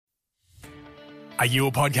Are you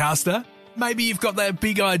a podcaster? Maybe you've got that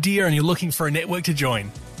big idea and you're looking for a network to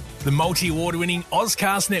join. The multi-award-winning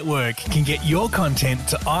Ozcast Network can get your content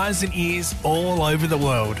to eyes and ears all over the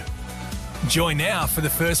world. Join now for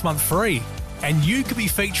the first month free, and you could be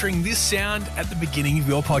featuring this sound at the beginning of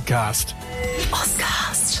your podcast.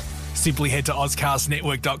 Ozcast. Simply head to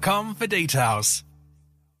ozcastnetwork.com for details.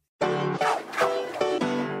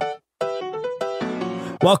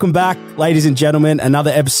 Welcome back, ladies and gentlemen.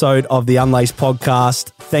 Another episode of the Unlaced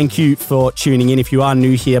podcast. Thank you for tuning in. If you are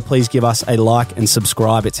new here, please give us a like and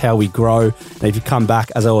subscribe. It's how we grow. And if you come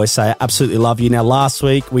back, as I always say, I absolutely love you. Now, last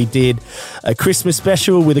week we did a Christmas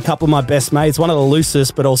special with a couple of my best mates. One of the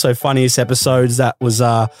loosest but also funniest episodes that was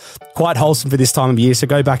quite wholesome for this time of year. So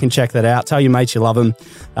go back and check that out. Tell your mates you love them.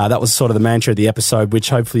 That was sort of the mantra of the episode,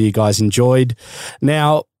 which hopefully you guys enjoyed.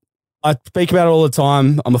 Now, I speak about it all the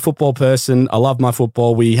time. I'm a football person. I love my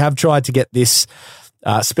football. We have tried to get this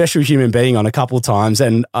special human being on a couple of times.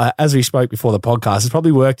 And as we spoke before the podcast, it's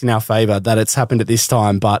probably worked in our favour that it's happened at this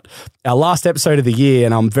time. But our last episode of the year,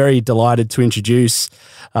 and I'm very delighted to introduce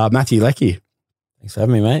Matthew Leckie. Thanks for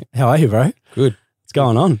having me, mate. How are you, bro? Good. What's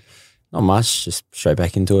going on? Not much. Just straight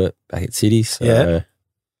back into it, back at City. So,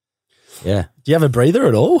 yeah. Do you have a breather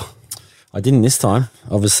at all? I didn't this time.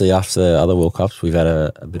 Obviously, after other World Cups, we've had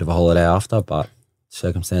a bit of a holiday after, but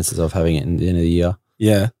circumstances of having it in the end of the year,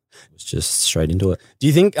 it was just straight into it. Do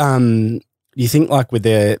you think like with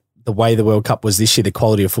the way the World Cup was this year, the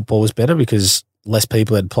quality of football was better because less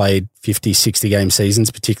people had played 50, 60 game seasons,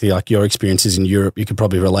 particularly like your experiences in Europe? You could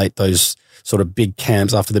probably relate those sort of big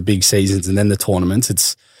camps after the big seasons and then the tournaments. Do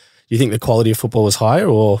you think the quality of football was higher,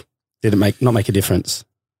 or did it not make a difference?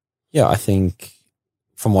 Yeah, I think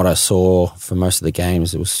from what I saw for most of the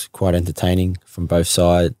games, it was quite entertaining from both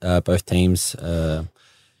sides, both teams. There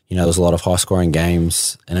was a lot of high-scoring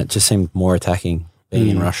games, and it just seemed more attacking. Being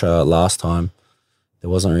in Russia last time, there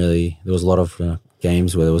was a lot of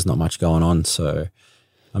games where there was not much going on. So,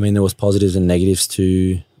 I mean, there was positives and negatives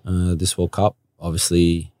to this World Cup.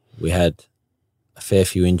 Obviously, we had a fair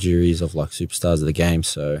few injuries of like superstars of the game,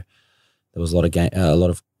 so there was a lot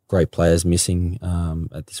of great players missing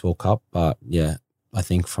at this World Cup. But yeah, I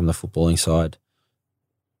think from the footballing side,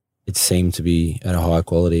 it seemed to be at a high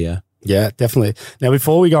quality, Yeah, definitely. Now,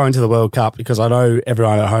 before we go into the World Cup, because I know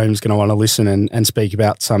everyone at home is going to want to listen and speak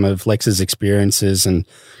about some of Lex's experiences and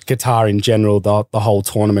Qatar in general, the whole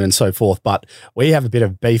tournament and so forth, but we have a bit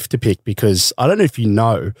of beef to pick because I don't know if you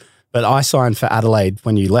know, but I signed for Adelaide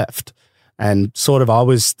when you left, and sort of I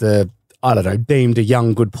was deemed a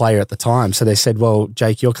young, good player at the time. So they said, well,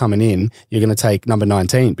 Jake, you're coming in, you're going to take number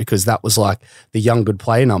 19 because that was like the young, good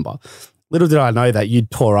player number. Little did I know that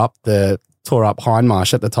you'd tore up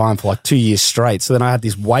Hindmarsh at the time for like 2 years straight. So then I had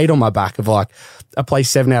this weight on my back of like, I play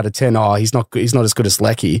 7 out of 10. Oh, he's not as good as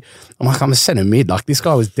Leckie. I'm like, I'm a centre mid. Like this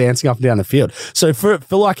guy was dancing up and down the field. So for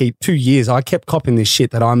like 2 years, I kept copping this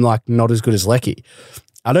shit that I'm like not as good as Leckie.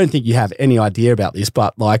 I don't think you have any idea about this,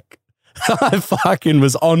 but like, I fucking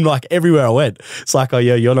was on like everywhere I went. It's like, oh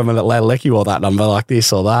yeah, your number that Leckie or that number like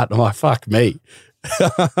this or that. I'm like, fuck me.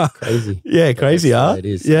 Crazy. Yeah, crazy, huh? It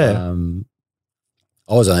is. Yeah.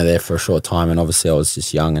 I was only there for a short time, and obviously I was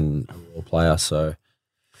just young and a raw player. So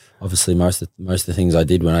obviously most of the things I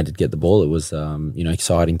did when I did get the ball, it was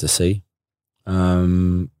exciting to see.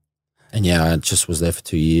 And yeah, I just was there for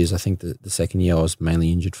 2 years. I think the second year I was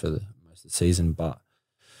mainly injured for most of the season, but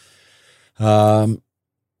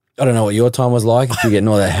I don't know what your time was like. If you getting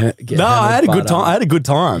all that, I had a good time. I had a good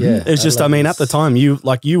time. Yeah, it's just, I mean, at the time, you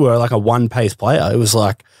were like a one-pace player. It was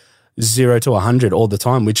like 0 to 100 all the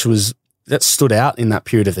time, that stood out in that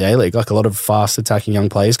period of the A-League. Like a lot of fast attacking young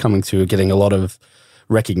players coming through, getting a lot of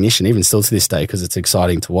recognition, even still to this day, because it's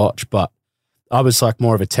exciting to watch. But I was like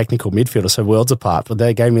more of a technical midfielder, so worlds apart. But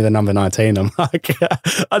they gave me the number 19. I'm like, I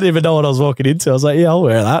didn't even know what I was walking into. I was like, yeah, I'll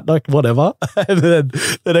wear that, like whatever. And then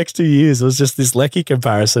the next 2 years was just this Leckie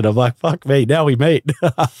comparison. I'm like, fuck me, now we meet.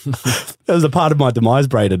 That was a part of my demise,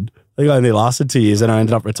 Braden. I think I only lasted 2 years and I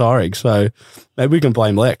ended up retiring. So maybe we can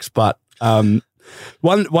blame Lex. But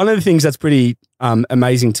one of the things that's pretty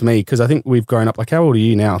amazing to me, because I think we've grown up, like how old are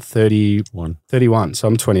you now? 31. So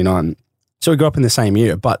I'm 29. So we grew up in the same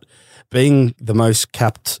year, but being the most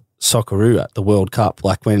capped Socceroo at the World Cup,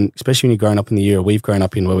 like especially when you're growing up in the year we've grown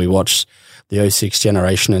up in where we watched the 06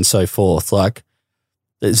 generation and so forth, like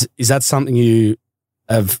is that something you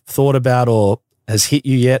have thought about or has hit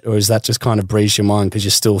you yet, or is that just kind of breezed your mind because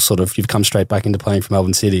you're still you've come straight back into playing for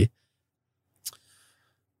Melbourne City?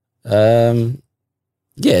 Yeah,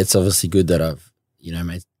 it's obviously good that I've,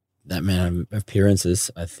 made that amount of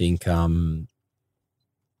appearances. I think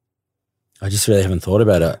I just really haven't thought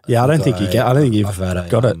about it. Yeah, I don't think you've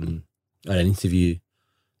got it. I had an interview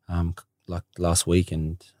like last week,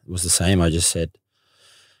 and it was the same. I just said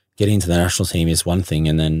getting into the national team is one thing,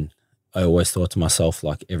 and then I always thought to myself,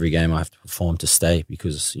 like, every game I have to perform to stay,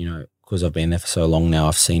 because I've been there for so long now.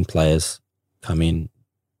 I've seen players come in,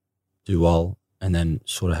 do well, and then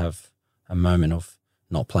sort of have a moment of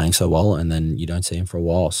not playing so well, and then you don't see him for a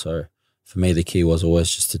while. So for me, the key was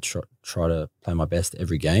always just to try to play my best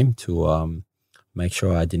every game to make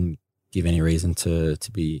sure I didn't give any reason to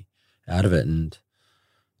be out of it. And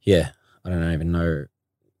yeah, I don't even know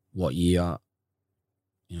what year,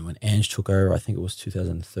 when Ange took over, I think it was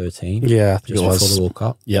 2013. Yeah, just before the World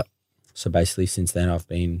Cup. Yep. So basically since then I've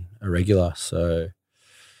been a regular. So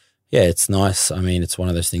yeah, it's nice. I mean, it's one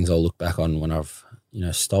of those things I'll look back on when I've,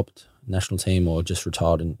 stopped national team or just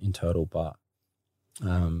retired in total. But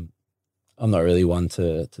I'm not really one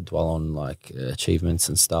to dwell on like achievements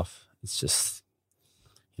and stuff. It's just,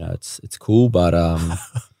 it's cool, but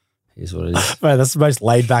is what it is. Man, that's the most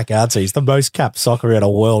laid back answer. He's the most capped soccer at a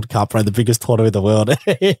World Cup, right? The biggest tournament in the world.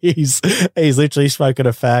 he's literally smoking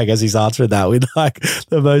a fag as he's answering that with like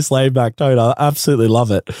the most laid back tone. I absolutely love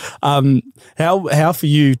it. How for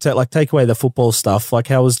you to like take away the football stuff? Like,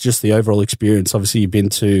 how was just the overall experience? Obviously, you've been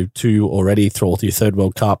to two already through your third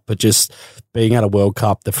World Cup, but just being at a World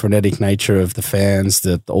Cup, the frenetic nature of the fans,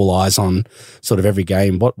 the all eyes on sort of every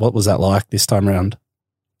game. What was that like this time around?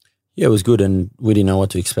 Yeah, it was good, and we didn't know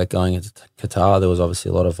what to expect going into Qatar. There was obviously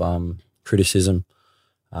a lot of criticism,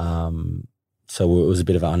 so it was a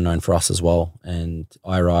bit of an unknown for us as well. And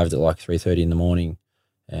I arrived at like 3:30 in the morning.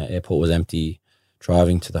 Airport was empty.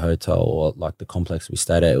 Driving to the hotel or like the complex we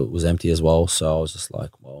stayed at, it was empty as well. So I was just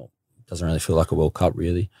like, well, it doesn't really feel like a World Cup,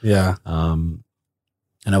 really. Yeah. And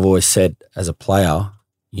I've always said, as a player,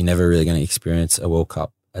 you're never really going to experience a World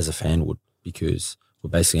Cup as a fan would, because we're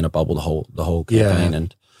basically in a bubble the whole campaign. Yeah.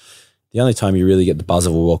 And the only time you really get the buzz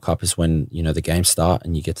of a World Cup is when, the games start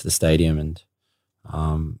and you get to the stadium. And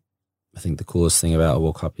I think the coolest thing about a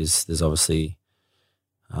World Cup is there's obviously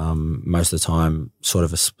most of the time sort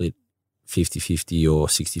of a split 50-50 or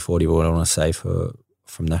 60-40, what I want to say,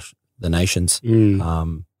 from the nations.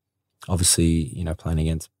 Obviously, playing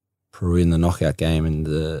against Peru in the knockout game, and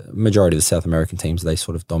the majority of the South American teams, they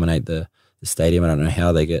sort of dominate the stadium. I don't know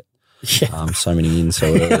how they get so many in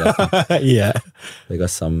so early. Yeah. They got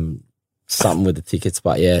something with the tickets,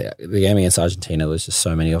 but yeah, the game against Argentina, there's just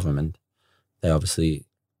so many of them, and they obviously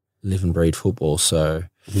live and breed football. So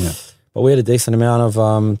yeah, but we had a decent amount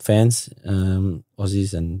of fans,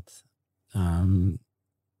 Aussies, and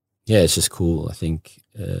yeah, it's just cool. I think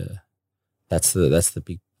that's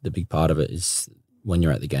the big part of it, is when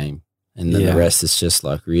you're at the game, and then the rest is just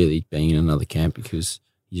like really being in another camp, because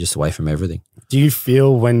you're just away from everything. Do you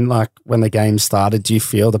feel when the game started, do you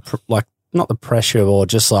feel not the pressure, or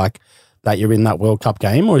just like that you're in that World Cup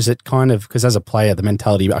game, or is it kind of, because as a player, the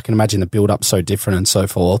mentality, I can imagine the build-up's so different and so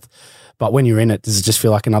forth, but when you're in it, does it just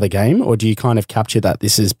feel like another game, or do you kind of capture that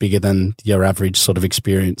this is bigger than your average sort of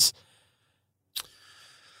experience?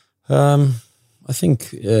 I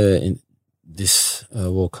think in this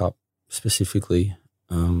World Cup specifically,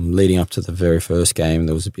 leading up to the very first game,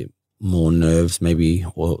 there was a bit more nerves maybe,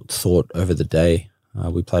 or thought over the day.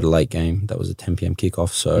 We played a late game. That was a 10 p.m. kickoff,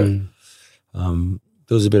 so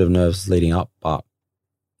there was a bit of nerves leading up, but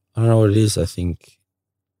I don't know what it is. I think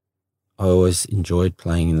I always enjoyed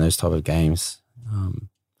playing in those type of games.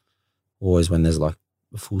 Always when there's like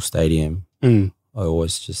a full stadium, I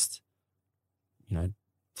always just,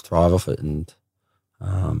 thrive off it. And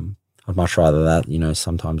I'd much rather that,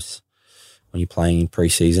 sometimes when you're playing in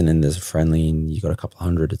pre-season and there's a friendly and you got a couple of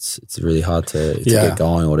hundred, it's really hard to get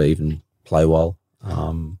going or to even play well.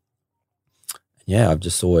 I've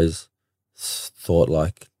just always thought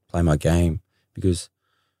like play my game, because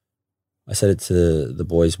I said it to the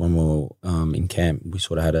boys when we were in camp. We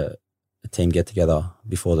sort of had a team get together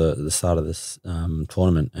before the start of this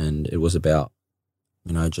tournament, and it was about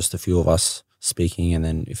just a few of us speaking, and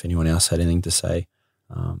then if anyone else had anything to say,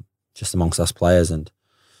 just amongst us players. And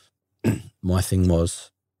my thing was,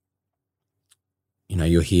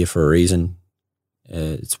 you're here for a reason.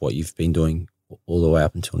 It's what you've been doing all the way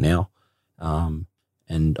up until now, and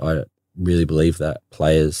I really believe that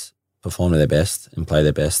players perform to their best and play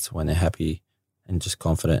their best when they're happy and just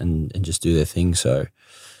confident and just do their thing. So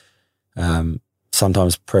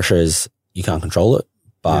sometimes pressure is, you can't control it,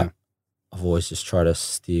 but I've always just tried to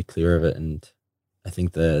steer clear of it. And I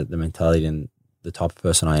think the mentality and the type of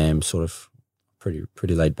person I am, sort of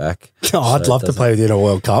pretty laid back. I'd love to play with you in a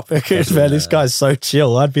World Cup. Man, this guy's so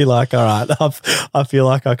chill. I'd be like, all right, I feel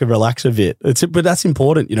like I could relax a bit. But that's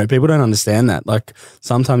important. People don't understand that. Like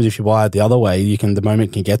sometimes if you're wired the other way, the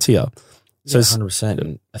moment can get to you. So 100%.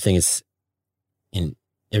 And I think in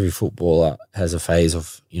every footballer has a phase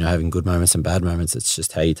of, having good moments and bad moments. It's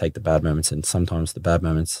just how you take the bad moments. And sometimes the bad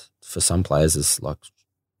moments for some players is like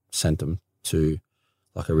sent them to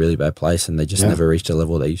like a really bad place and they just never reached a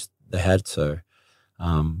level they had. So,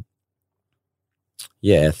 I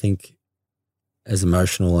think as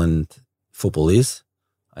emotional and football is,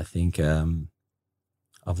 I think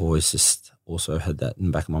I've always just also had that in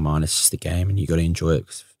the back of my mind. It's just a game and you got to enjoy it.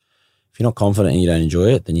 'Cause if you're not confident and you don't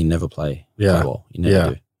enjoy it, then you never play well. You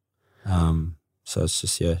never do. So it's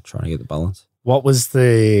just, trying to get the balance. What was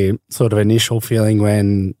the sort of initial feeling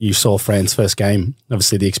when you saw France's first game?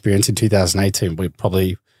 Obviously, the experience in 2018, we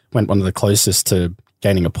probably went one of the closest to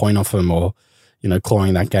gaining a point off him or,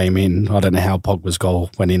 clawing that game in. I don't know how Pogba's goal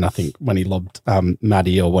went in, I think, when he lobbed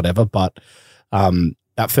Maddie or whatever. But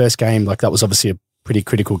that first game, like that was obviously a pretty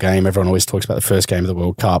critical game. Everyone always talks about the first game of the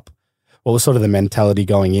World Cup. What was sort of the mentality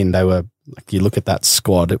going in? They were, like, you look at that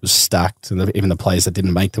squad, it was stacked. And even the players that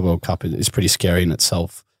didn't make the World Cup is pretty scary in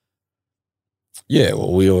itself. Yeah,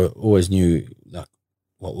 well, we always knew like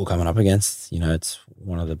what we're coming up against. It's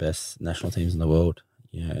one of the best national teams in the world.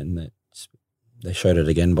 And they showed it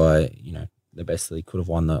again by they basically could have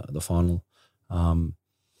won the final.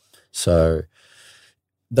 So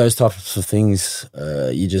those types of things,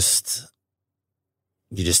 you just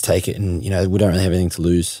take it, and we don't really have anything to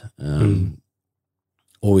lose.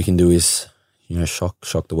 All we can do is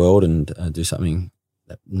shock the world and do something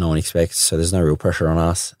that no one expects. So there's no real pressure on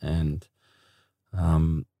us, and.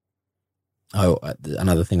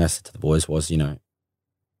 Another thing I said to the boys was,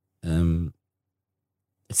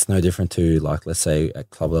 it's no different to, like, let's say at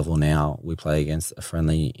club level now, we play against a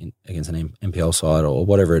friendly, against an MPL side or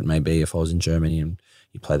whatever it may be. If I was in Germany and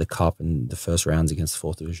you play the cup and the first round's against the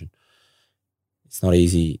fourth division, it's not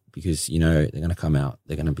easy because, they're going to come out,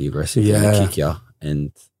 they're going to be aggressive, they're going to kick you,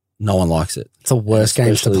 and no one likes it. It's the worst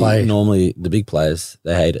games to play. Normally the big players,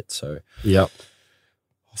 they hate it. So, yep.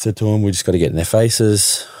 I said to them, we just got to get in their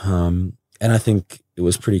faces. And I think it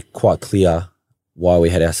was quite clear why we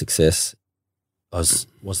had our success was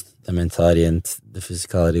the mentality and the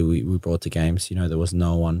physicality we brought to games. There was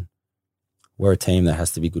no one. We're a team that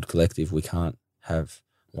has to be good collective. We can't have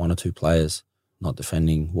one or two players not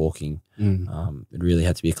defending, walking. It really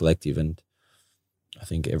had to be a collective. And I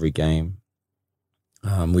think every game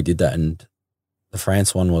we did that. And the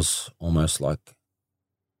France one was almost like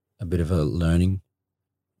a bit of a learning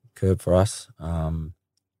curve for us.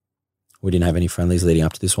 We didn't have any friendlies leading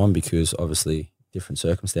up to this one because obviously different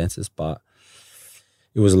circumstances, but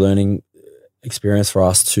it was a learning experience for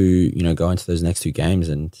us to, go into those next two games.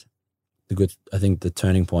 And I think the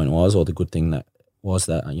turning point was, or the good thing that was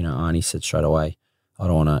that, Arnie said straight away, I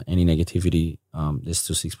don't want any negativity. There's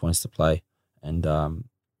still 6 points to play and,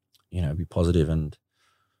 be positive. And,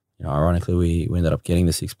 ironically, we ended up getting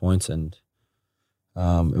the 6 points and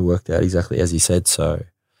it worked out exactly as he said. So,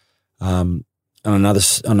 on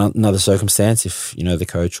another circumstance, if the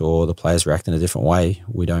coach or the players react in a different way,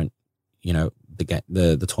 we don't,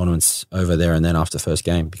 the tournament's over there and then after the first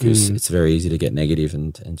game because it's very easy to get negative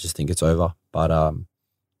and just think it's over. But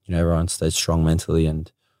everyone stayed strong mentally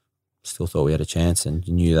and still thought we had a chance and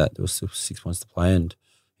knew that there was still 6 points to play. And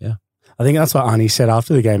I think that's what Arnie said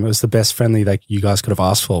after the game. It was the best friendly that you guys could have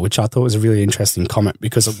asked for, which I thought was a really interesting comment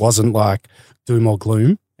because it wasn't like doom or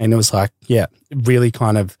gloom, and it was like, it really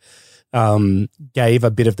kind of gave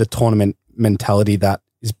a bit of the tournament mentality that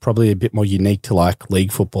is probably a bit more unique to like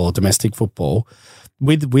league football or domestic football.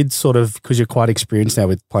 With sort of, because you're quite experienced now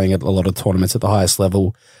with playing at a lot of tournaments at the highest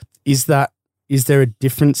level, is there a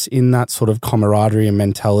difference in that sort of camaraderie and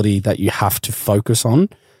mentality that you have to focus on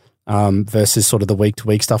versus sort of the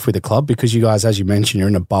week-to-week stuff with the club? Because you guys, as you mentioned, you're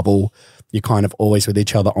in a bubble. You're kind of always with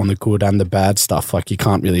each other on the good and the bad stuff. Like you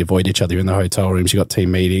can't really avoid each other in the hotel rooms. You got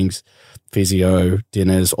team meetings, physio,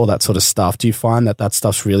 dinners, all that sort of stuff. Do you find that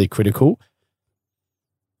stuff's really critical?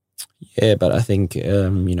 Yeah, but I think,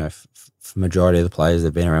 for majority of the players,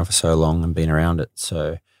 they've been around for so long and been around it.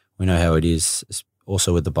 So we know how it is.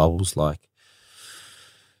 Also with the bubbles, like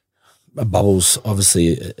a bubble's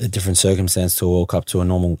obviously a different circumstance to a World Cup, to a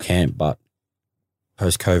normal camp, but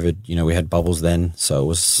post-COVID, we had bubbles then. So it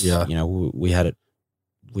was, we had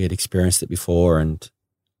experienced it before. And,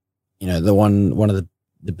 one of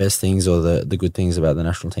the best things or the good things about the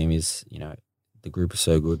national team is, the group is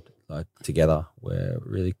so good, like together. We're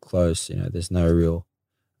really close. There's no real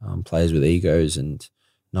players with egos and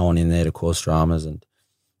no one in there to cause dramas. And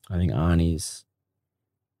I think Arnie's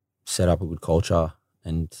set up a good culture,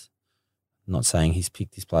 and I'm not saying he's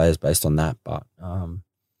picked his players based on that, but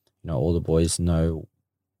all the boys know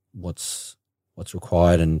what's what's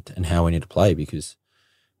required and how we need to play, because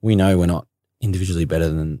we know we're not individually better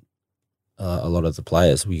than a lot of the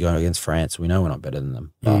players. We go against France, we know we're not better than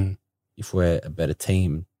them. But if we're a better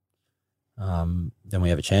team, then we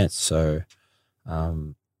have a chance. So,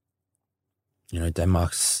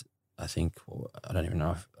 Denmark's, I think, I don't even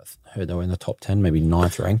know if I've heard they were in the top 10, maybe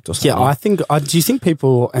 9th ranked or something. Yeah, I think, do you think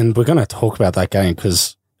people, and we're going to talk about that game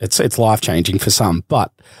because it's life-changing for some,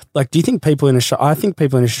 but like, do you think people in Australia, I think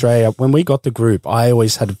people in Australia, when we got the group, I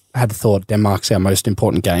always had thought Denmark's our most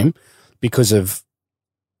important game because of,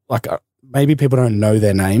 like, maybe people don't know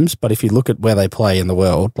their names, but if you look at where they play in the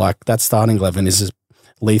world, like that starting 11 is as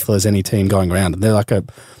lethal as any team going around. And they're like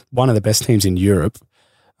one of the best teams in Europe.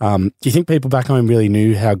 Do you think people back home really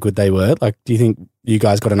knew how good they were? Like, do you think you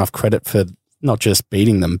guys got enough credit for not just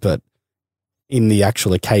beating them, but in the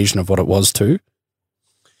actual occasion of what it was too?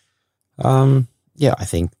 Yeah, I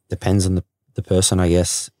think depends on the person, I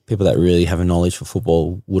guess. People that really have a knowledge for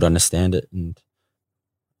football would understand it, and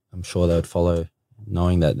I'm sure they would follow,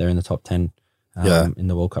 knowing that they're in the top 10 in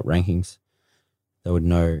the World Cup rankings. They would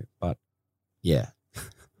know. But yeah,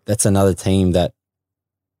 that's another team that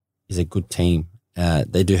is a good team.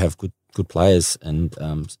 They do have good players and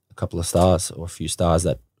a couple of stars or a few stars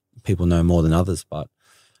that people know more than others. But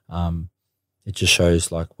it just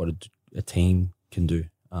shows like what a team can do.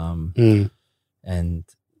 And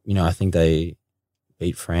I think they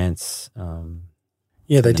beat France.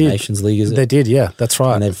 Yeah, they did. Nations League, is it? They did. Yeah, that's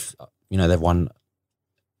right. And they've won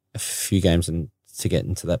a few games to get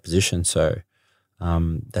into that position. So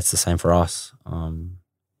that's the same for us.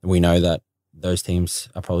 We know that those teams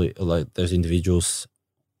are probably, like, those individuals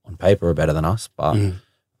on paper are better than us, but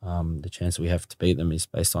the chance we have to beat them is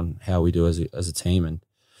based on how we do as a team.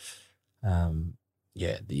 And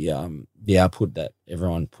the output that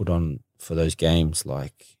everyone put on for those games,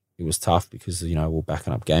 like, it was tough because we're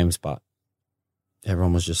backing up games, but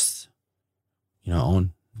everyone was just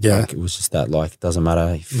on. Yeah, like, it was just that, like, it doesn't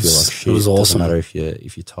matter if you feel like shit. It was awesome. It doesn't matter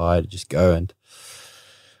if you're tired, just go. And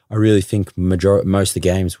I really think most of the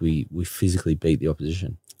games we physically beat the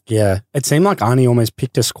opposition. Yeah, it seemed like Arnie almost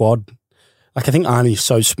picked a squad. Like, I think Arnie's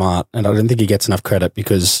so smart, and I don't think he gets enough credit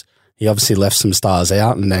because he obviously left some stars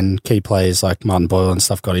out, and then key players like Martin Boyle and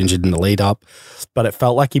stuff got injured in the lead up. But it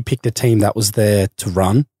felt like he picked a team that was there to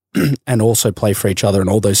run and also play for each other and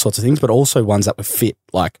all those sorts of things, but also ones that were fit,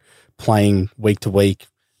 like playing week to week.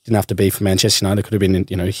 Didn't have to be for Manchester United. Could have been,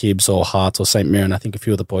 Hibs or Hearts or St Mirren. I think a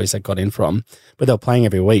few of the boys that got in from, but they were playing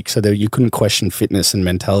every week, so you couldn't question fitness and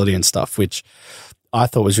mentality and stuff, which I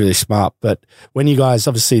thought was really smart. But when you guys,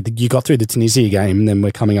 obviously, you got through the Tunisia game, and then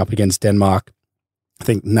we're coming up against Denmark. I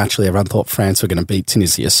think naturally everyone thought France were going to beat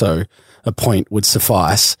Tunisia, so a point would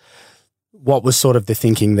suffice. What was sort of the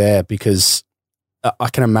thinking there? Because I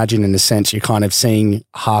can imagine, in a sense, you're kind of seeing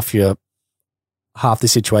half the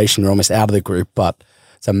situation. You're almost out of the group, but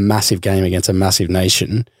it's a massive game against a massive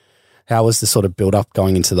nation. How was the sort of build-up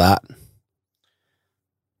going into that?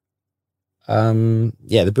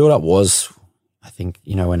 The build-up was, I think,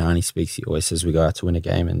 when Arnie speaks, he always says we go out to win a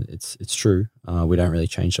game, and it's true. We don't really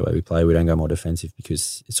change the way we play. We don't go more defensive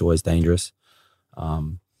because it's always dangerous.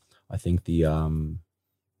 I think the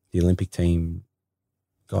Olympic team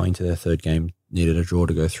going to their third game needed a draw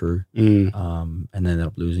to go through, and ended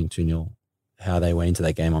up losing 2-0. How they went into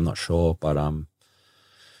that game, I'm not sure, but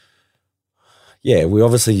we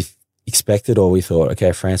obviously expected, or we thought,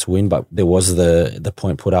 okay, France win, but there was the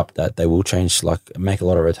point put up that they will change, like, make a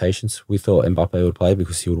lot of rotations. We thought Mbappe would play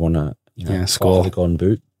because he would want to score the golden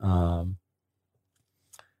boot.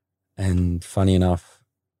 And funny enough,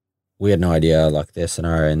 we had no idea, like, their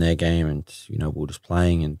scenario in their game, and we were just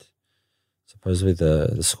playing, and supposedly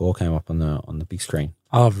the score came up on the big screen.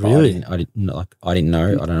 Oh, really? I didn't know. I don't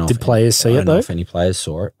know. Did players see it though? I don't know if any players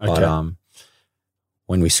saw it. Okay. But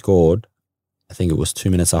when we scored, I think it was 2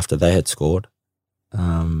 minutes after they had scored,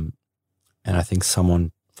 and I think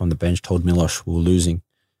someone from the bench told Miloš we were losing.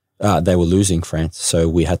 They were losing, France, so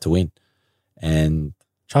we had to win. And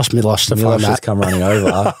trust Miloš to Miloš find has that. come running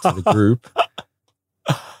over to the group,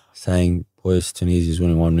 saying, "Boys, Tunisia's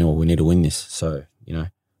winning 1-0. We need to win this." So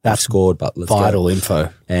that's scored, but let's vital go.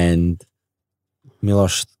 Info. And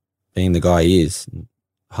Miloš, being the guy he is,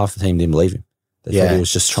 half the team didn't believe him. They thought he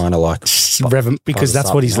was just trying to rev him because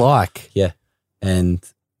that's what he's like. Yeah. And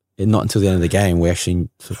not until the end of the game, we actually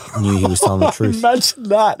knew he was telling the truth. Imagine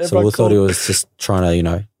that. So we thought he was just trying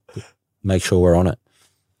to, make sure we're on it.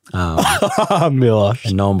 Miloš.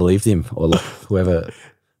 And no one believed him, or whoever,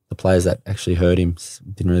 the players that actually heard him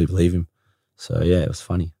didn't really believe him. So yeah, it was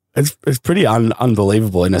funny. It's pretty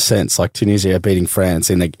unbelievable in a sense, like Tunisia beating France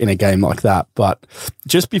in a game like that. But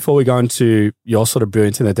just before we go into your sort of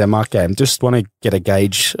brilliance in the Denmark game, just want to get a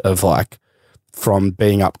gauge of, like, from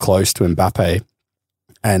being up close to Mbappe,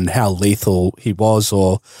 and how lethal he was,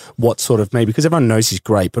 or what sort of maybe, because everyone knows he's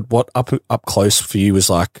great, but what up close for you was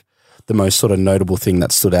like the most sort of notable thing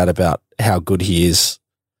that stood out about how good he is?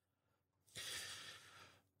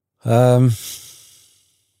 I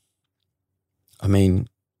mean,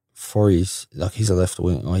 he's a left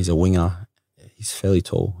wing, or he's a winger. He's fairly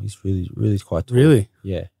tall. He's really quite tall. Really?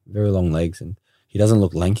 Yeah, very long legs, and he doesn't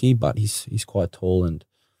look lanky, but he's quite tall. And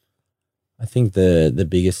I think the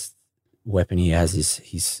biggest weapon he has is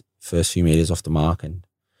his first few meters off the mark. And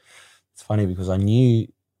it's funny because I knew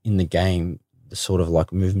in the game the sort of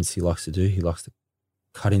like movements he likes to do. He likes to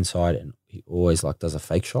cut inside, and he always like does a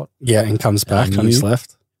fake shot. Yeah, and comes back on his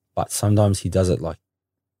left. But sometimes he does it like,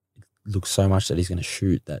 it looks so much that he's going to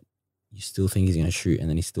shoot that you still think he's going to shoot, and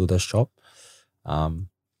then he still does chop.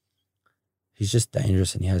 He's just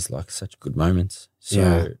dangerous, and he has like such good moments.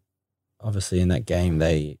 So obviously in that game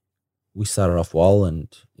we started off well,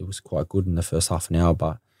 and it was quite good in the first half an hour,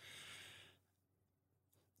 but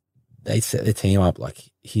they set their team up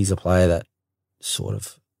like he's a player that sort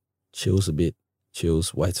of chills a bit,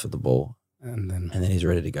 waits for the ball, and then he's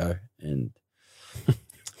ready to go. And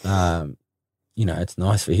you know, it's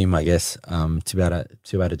nice for him, I guess, to be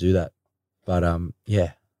able to do that. But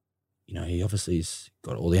yeah, you know, he obviously's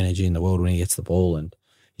got all the energy in the world when he gets the ball, and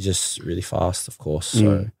he's just really fast, of course.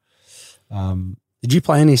 So, did you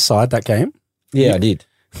play any side that game? Yeah, I did.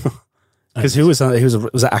 Because was it Atkinson?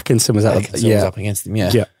 Was that Atkinson was up against him?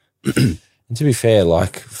 Yeah. And to be fair,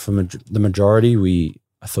 like for the majority,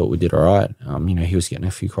 I thought we did all right. You know, he was getting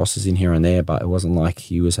a few crosses in here and there, but it wasn't like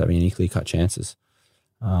he was having any clear cut chances.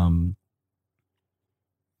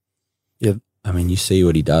 Yeah, I mean, you see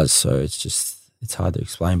what he does, so it's hard to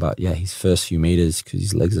explain. But yeah, his first few meters, because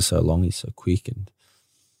his legs are so long, he's so quick, and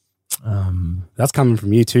that's coming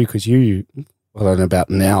from you too, because I don't know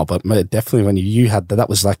about now, but definitely when you had that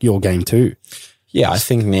was like your game too. Yeah, I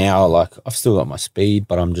think now, like, I've still got my speed,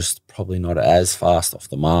 but I'm just probably not as fast off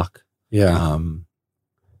the mark. Yeah.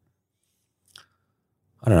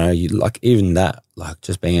 I don't know, like even that, like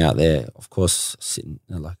just being out there, of course, sitting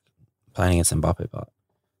like playing against Mbappe, but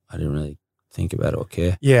I didn't really think about it or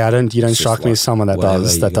care. Yeah, you don't strike me as someone that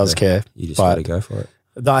does care. You just got to go for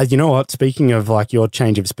it. You know what? Speaking of like your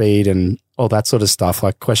change of speed and all that sort of stuff,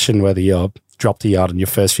 like question whether you dropped a yard in your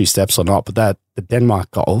first few steps or not, but the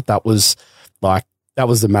Denmark goal, that was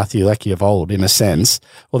the Matthew Leckie of old in a sense,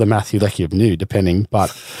 or the Matthew Leckie of new, depending.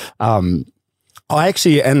 But I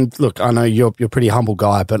actually, and look, I know you're a pretty humble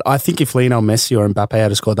guy, but I think if Lionel Messi or Mbappe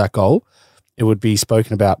had scored that goal, it would be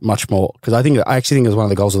spoken about much more, because I actually think it was one of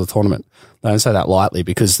the goals of the tournament. I don't say that lightly,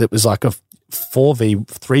 because it was like a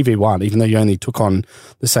 3v1, even though you only took on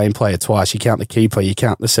the same player twice. You count the keeper, you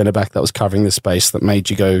count the centre back that was covering the space that made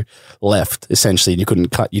you go left, essentially, and you couldn't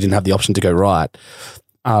cut, you didn't have the option to go right.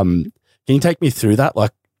 Can you take me through that?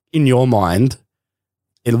 Like, in your mind,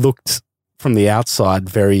 it looked from the outside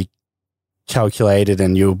very calculated,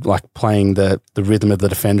 and you're like playing the rhythm of the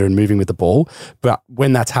defender and moving with the ball. But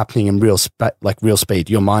when that's happening in real speed,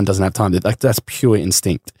 your mind doesn't have time to, like, that's pure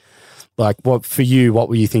instinct. Like, what were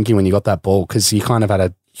you thinking when you got that ball? Because you kind of had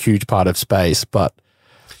a huge part of space, but.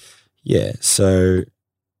 Yeah. So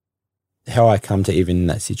how I come to even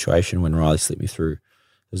that situation when Riley slipped me through,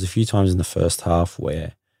 there was a few times in the first half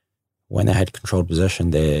where when they had controlled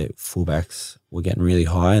possession, their fullbacks were getting really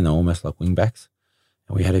high and they're almost like wing backs.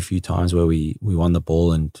 And we had a few times where we won the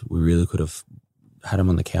ball and we really could have had them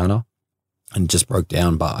on the counter and just broke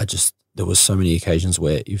down. But there was so many occasions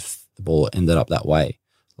where if the ball ended up that way,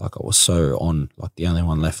 like I was so on, like the only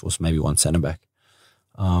one left was maybe one centre back.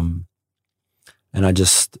 And I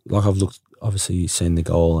just, like, I've looked, obviously seen the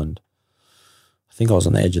goal, and I think I was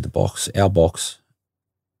on the edge of the box, our box,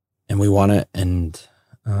 and we won it. And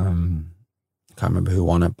I can't remember who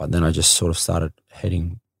won it, but then I just sort of started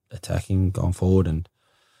attacking, going forward, and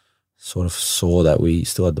sort of saw that we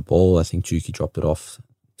still had the ball. I think Juki dropped it off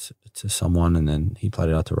to someone, and then he played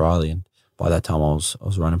it out to Riley. And by that time, I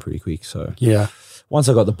was running pretty quick. So yeah, once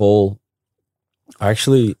I got the ball, I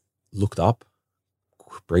actually looked up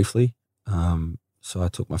briefly. So I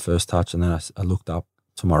took my first touch, and then I looked up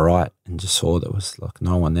to my right and just saw there was like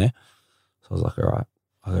no one there. So I was like, all right,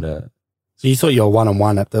 I gotta. So you thought you were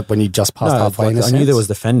one-on-one when you just passed halfway? I knew there was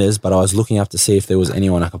defenders, but I was looking up to see if there was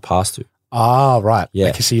anyone I could pass to. Ah, right. Yeah.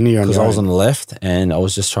 Okay, so you knew you were on your own. Because I was on the left, and I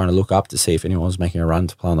was just trying to look up to see if anyone was making a run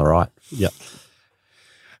to play on the right. Yeah.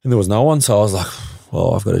 And there was no one, so I was like,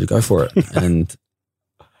 well, I've got to go for it. And,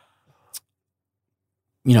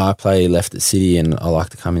 you know, I play left at City, and I like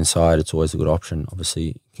to come inside. It's always a good option. Obviously,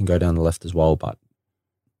 you can go down the left as well, but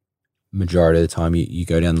majority of the time you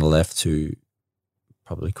go down the left to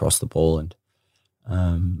probably cross the ball. And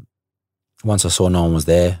once I saw no one was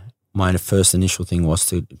there, my first initial thing was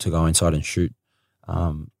to go inside and shoot.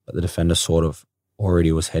 But the defender sort of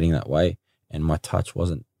already was heading that way, and my touch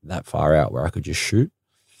wasn't that far out where I could just shoot.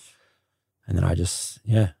 And then I just,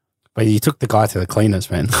 But you took the guy to the cleaners,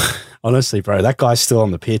 man. Honestly, bro, that guy's still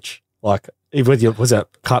on the pitch. Like, with your, was it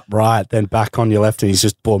cut right, then back on your left, and he's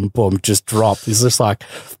just boom, boom, just dropped. He's just like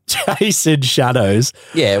chasing shadows.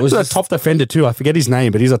 Yeah, it was a top defender too. I forget his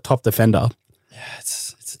name, but he's a top defender. Yeah, it's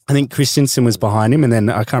I think Christensen was behind him, and then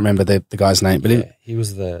I can't remember the guy's name, but he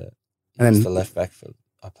was the left back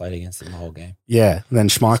I played against him the whole game. Yeah, and then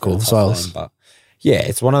Schmeichel as well. But yeah,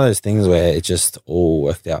 it's one of those things where it just all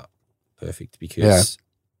worked out perfect because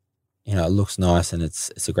you know, it looks nice and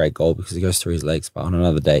it's a great goal because it goes through his legs, but on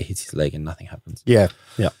another day, it hits his leg and nothing happens. Yeah,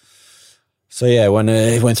 yeah. So yeah, when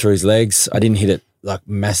it went through his legs, I didn't hit it like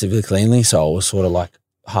massively cleanly, so it was sort of like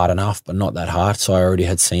hard enough, but not that hard. So I already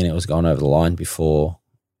had seen it was going over the line before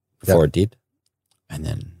it did. And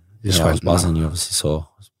then I was buzzing. You obviously saw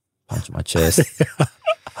I was punching my chest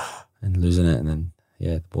and losing it. And then,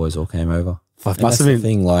 the boys all came over. That's the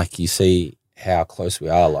thing, like you see how close we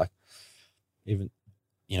are. Like even,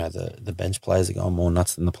 the bench players are going more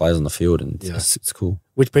nuts than the players on the field, and it's cool.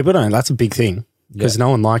 Which people don't, that's a big thing because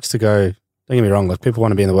no one likes to go, don't get me wrong, like people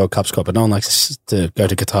want to be in the World Cup squad, but no one likes to go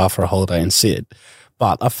to Qatar for a holiday and sit.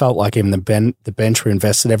 But I felt like even the bench were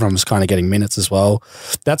invested. Everyone was kind of getting minutes as well.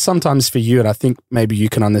 That's sometimes for you, and I think maybe you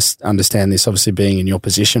can understand this, obviously being in your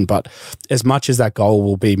position. But as much as that goal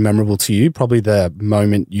will be memorable to you, probably the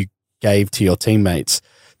moment you gave to your teammates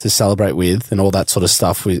to celebrate with and all that sort of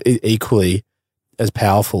stuff was equally as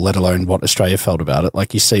powerful, let alone what Australia felt about it.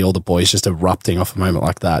 Like you see all the boys just erupting off a moment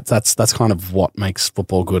like that. That's kind of what makes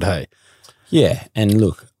football good, hey? Yeah, and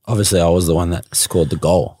look, obviously I was the one that scored the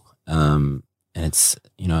goal. And it's,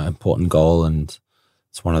 an important goal, and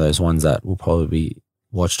it's one of those ones that will probably be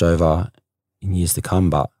watched over in years to come.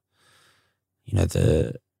 But,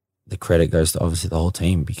 the credit goes to obviously the whole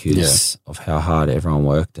team because of how hard everyone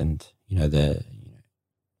worked, and,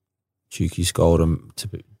 Chuki scored them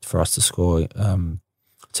for us to score,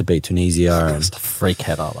 to beat Tunisia. And just a freak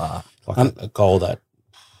header. Like a goal that...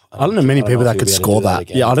 I don't know many people that could score that.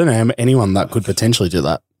 Yeah, I don't know anyone that could potentially do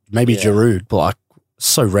that. Maybe Giroud, but like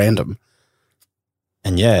so random.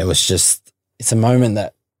 And it was just, it's a moment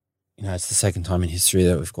that, it's the second time in history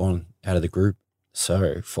that we've gone out of the group.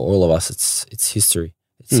 So for all of us, it's history.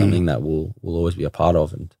 It's something that we'll always be a part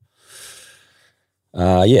of. And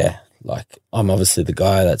like I'm obviously the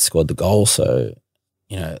guy that scored the goal. So,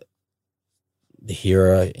 the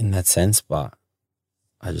hero in that sense, but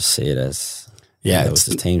I just see it as, it was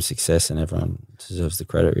the team's success and everyone deserves the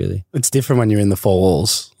credit, really. It's different when you're in the four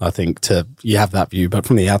walls, I think, you have that view, but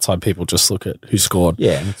from the outside, people just look at who scored.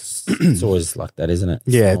 Yeah, and it's always like that, isn't it?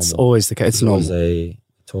 It's always the case. It's always normal. a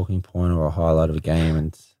talking point or a highlight of a game,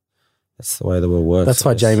 and that's the way the world works. That's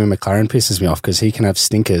why Jamie McLaren pisses me off, because he can have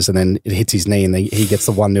stinkers and then it hits his knee and he gets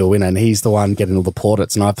the 1-0 winner and he's the one getting all the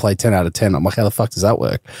plaudits, and I play 10 out of 10. I'm like, how the fuck does that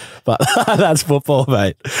work? But that's football,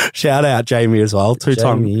 mate. Shout out Jamie as well.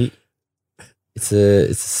 Two-time... It's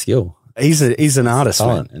a skill. He's an artist,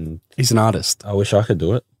 talent, man. And he's an artist. I wish I could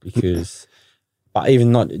do it because, but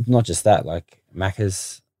even not just that. Like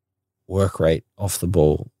Macca's work rate off the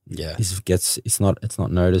ball, it's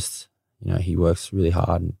not noticed. He works really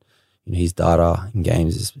hard, and his data in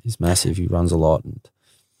games is massive. He runs a lot, and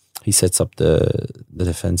he sets up the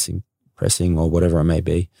defensive pressing or whatever it may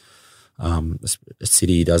be.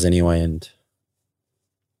 City does anyway, and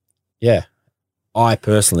I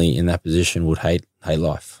personally, in that position, would hate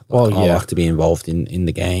life. I like to be involved in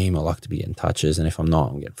the game. I like to be getting touches, and if I'm not,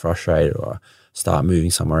 I'm getting frustrated or I start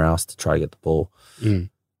moving somewhere else to try to get the ball.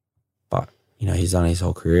 But he's done his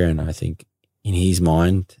whole career, and I think in his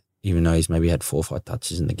mind, even though he's maybe had 4 or 5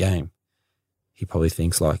 touches in the game, he probably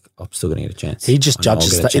thinks like, I'm still going to get a chance. He just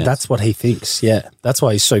judges that. That's what he thinks. Yeah, that's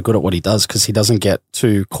why he's so good at what he does, because he doesn't get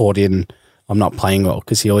too caught in, I'm not playing well,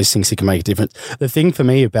 because he always thinks he can make a difference. The thing for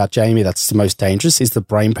me about Jamie that's the most dangerous is the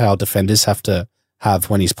brain power defenders have to have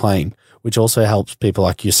when he's playing, which also helps people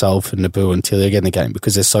like yourself and Naboo and Tilly get in the game,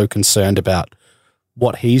 because they're so concerned about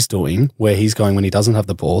what he's doing, where he's going when he doesn't have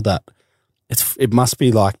the ball, that it must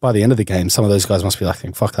be like by the end of the game, some of those guys must be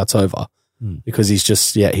like, fuck, that's over. Because he's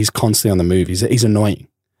just, he's constantly on the move. He's annoying.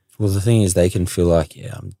 Well, the thing is, they can feel like,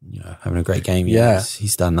 I'm having a great game.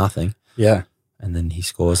 He's done nothing. Yeah. And then he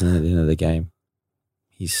scores, and at the end of the game,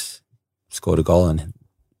 he's scored a goal and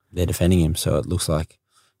they're defending him. So it looks like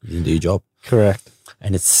he didn't do your job. Correct.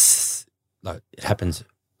 And it's like, it happens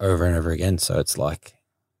over and over again. So it's like,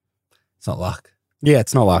 it's not luck. Yeah,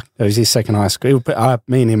 it's not luck. It was his second high school.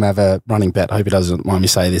 Me and him have a running bet. I hope he doesn't mind me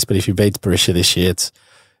say this, but if he beats Borussia this year, it's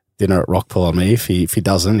dinner at Rockpool on me. If he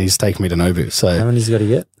doesn't, he's taking me to Nobu. So How many's he got to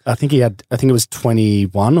get? I think it was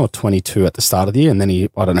 21 or 22 at the start of the year, and then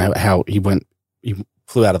I don't know how he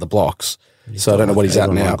flew out of the blocks. So I don't know what he's at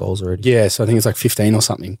now. Goals already. Yeah, so I think it's like 15 or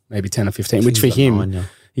something, maybe 10 or 15, which for him, 9, yeah.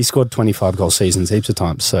 he scored 25 goal seasons heaps of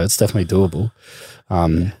times, so it's definitely doable.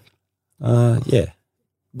 Yeah.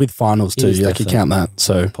 With finals too, you count that.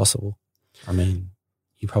 So possible. I mean,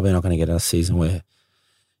 you're probably not going to get a season where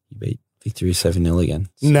you beat Victory 7-0 again.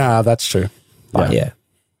 So. Nah, that's true. But yeah,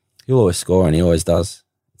 he'll always score, and he always does.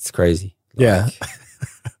 It's crazy. Yeah.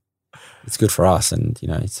 It's good for us, and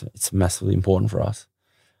it's massively important for us.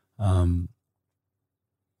 And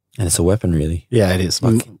it's a weapon, really. Yeah, it is.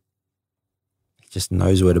 Like, he just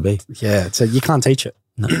knows where to be. Yeah, so you can't teach it.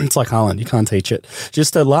 No. It's like Haaland, you can't teach it.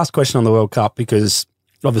 Just a last question on the World Cup, because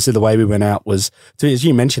obviously the way we went out was, as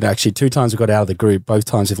you mentioned, actually 2 times we got out of the group, both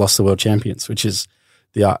times we've lost the world champions, which is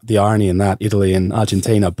the irony in that, Italy and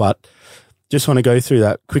Argentina. But just want to go through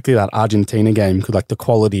that quickly, that Argentina game, like the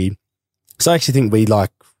quality. So I actually think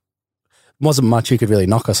wasn't much you could really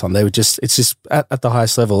knock us on. They were it's just at the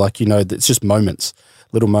highest level, like, it's just moments,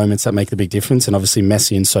 little moments that make the big difference, and obviously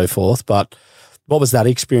Messi and so forth. But what was that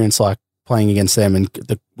experience like playing against them? And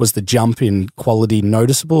was the jump in quality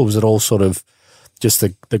noticeable? Or was it all sort of just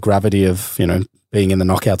the gravity of, being in the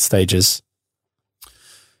knockout stages?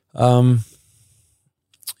 Yeah,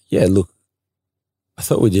 look, I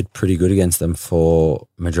thought we did pretty good against them for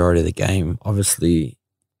majority of the game. Obviously,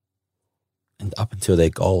 and up until their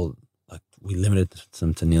goal, we limited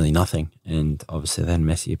them to nearly nothing. And obviously then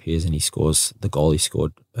Messi appears and he scores the goal he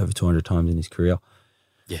scored over 200 times in his career.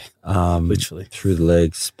 Yeah, literally. Through the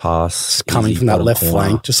legs, pass. Coming from that left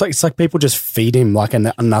flank. It's like people just feed him like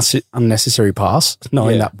an unnecessary pass,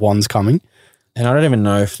 knowing that one's coming. And I don't even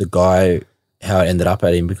know if the guy, how it ended up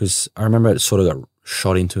at him, because I remember it sort of got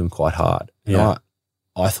shot into him quite hard. And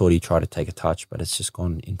I thought he tried to take a touch, but it's just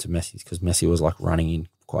gone into Messi's, because Messi was like running in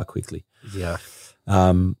quite quickly. Yeah.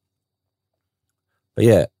 But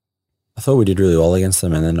yeah, I thought we did really well against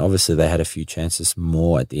them. And then obviously they had a few chances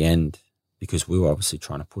more at the end, because we were obviously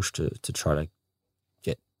trying to push to try to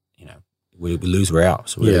get, we lose, we're out.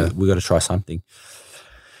 So we got to try something.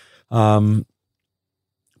 But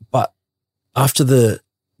after the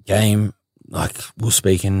game, like, we were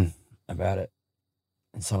speaking about it,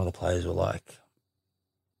 and some of the players were like,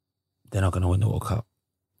 they're not going to win the World Cup.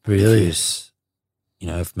 Really? Because,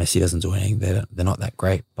 if Messi doesn't do anything, they're not that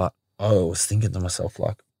great. But I was thinking to myself,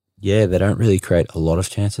 like, yeah, they don't really create a lot of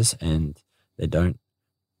chances, and they don't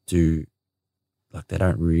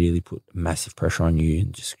really put massive pressure on you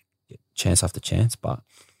and just get chance after chance. But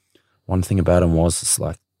one thing about them was, it's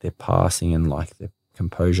like their passing and like their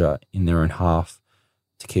composure in their own half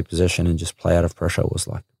to keep possession and just play out of pressure was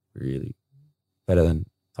like really better than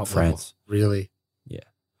Top France. Level. Really? Yeah.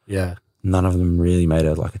 Yeah. None of them really made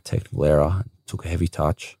a technical error, took a heavy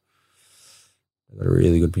touch. They got a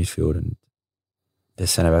really good midfield, and their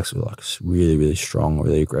centre backs were like really, really strong,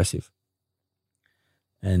 really aggressive.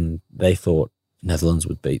 And they thought Netherlands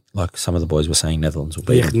would beat, like some of the boys were saying Netherlands would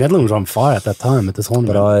beat them. Netherlands were on fire at that time at the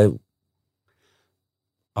tournament. But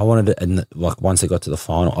I wanted to, and like once they got to the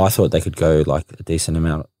final, I thought they could go like a decent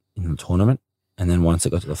amount in the tournament. And then once they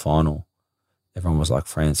got to the final, everyone was like,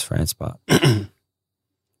 France. But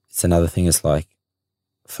it's another thing. It's like,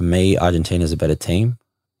 for me, Argentina's a better team.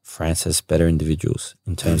 France has better individuals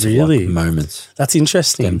in terms of like moments. That's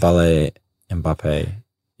interesting. Dembele, Mbappe,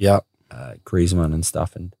 yeah, Griezmann and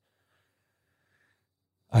stuff. And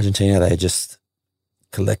Argentina, they just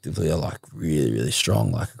collectively are like really, really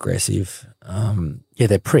strong, like aggressive.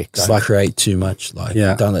 They're pricks. Don't create too much.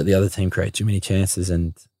 Don't let the other team create too many chances,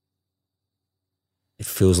 and it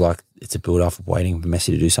feels like it's a build-up of waiting for Messi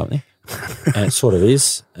to do something, and it sort of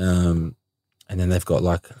is. And then they've got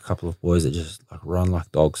like a couple of boys that just like run like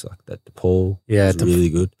dogs, like that. DePaul, is really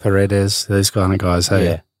good. Paredes, those kind of guys. Hey,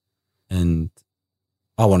 yeah. And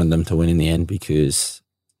I wanted them to win in the end because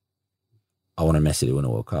I wanted Messi to win a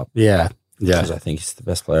World Cup. Yeah, because I think he's the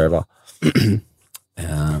best player ever.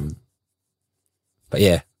 But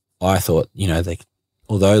yeah, I thought,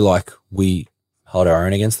 although like we held our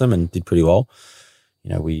own against them and did pretty well,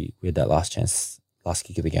 we had that last chance, last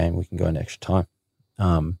kick of the game, we can go into extra time.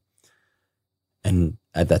 And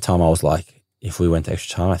at that time I was like, if we went to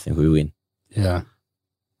extra time, I think we win. Yeah.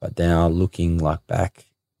 But now looking like back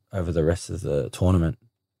over the rest of the tournament,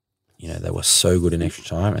 they were so good in extra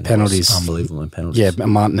time, and penalties, unbelievable in penalties. Yeah,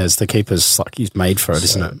 Martinez, the keeper's like, he's made for it,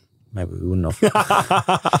 isn't it? Maybe we wouldn't have.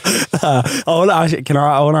 I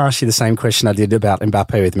want to ask you the same question I did about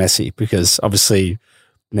Mbappe with Messi, because obviously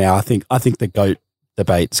now I think the GOAT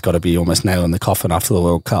debate's got to be almost nail in the coffin after the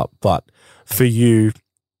World Cup. But for you,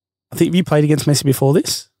 I think you played against Messi before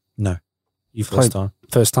this. No. You've First played time.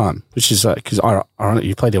 first time, which is because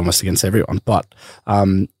you played almost against everyone. But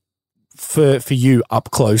for you,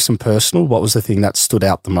 up close and personal, what was the thing that stood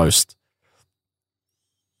out the most?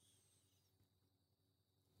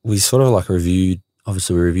 We sort of like reviewed.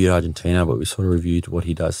 Obviously, we reviewed Argentina, but we sort of reviewed what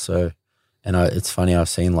he does. So, and it's funny. I've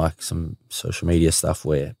seen like some social media stuff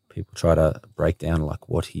where people try to break down like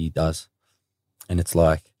what he does, and it's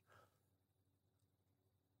like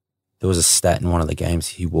there was a stat in one of the games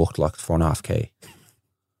he walked like 4.5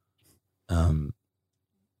 km.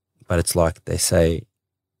 But it's like they say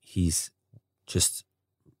he's just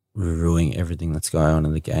reviewing everything that's going on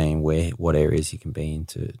in the game, what areas he can be in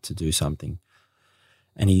to do something.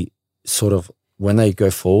 And he sort of, when they go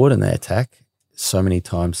forward and they attack, so many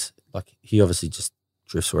times, like he obviously just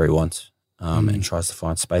drifts where he wants and tries to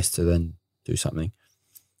find space to then do something.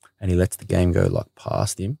 And he lets the game go like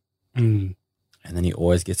past him. Mm. And then he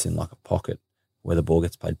always gets in like a pocket where the ball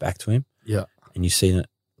gets played back to him. Yeah. And you've seen it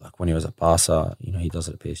like when he was at Barca, he does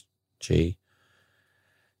it at PSG.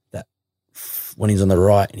 That when he's on the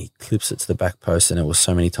right and he clips it to the back post, and it was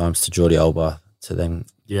so many times to Jordi Alba to then.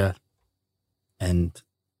 Yeah. And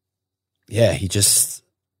yeah, he just,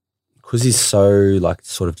 because he's so like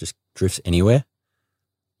sort of just drifts anywhere,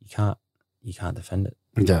 you can't defend it.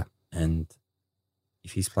 Yeah. And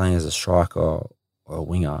if he's playing as a striker or a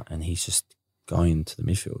winger and he's just going to the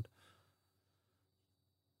midfield,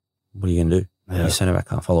 what are you going to do? Yeah. Your centre back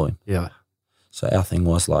can't follow him. Yeah. So our thing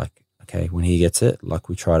was like, okay, when he gets it, like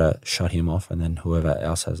we try to shut him off, and then whoever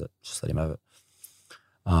else has it, just let him have it.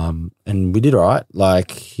 And we did all right.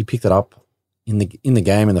 Like he picked it up in the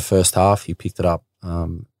game in the first half. He picked it up a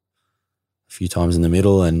few times in the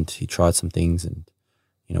middle, and he tried some things, and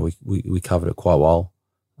we covered it quite well.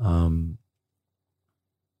 But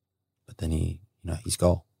then his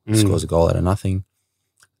goal. He scores a goal out of nothing.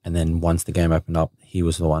 And then once the game opened up, he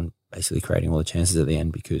was the one basically creating all the chances at the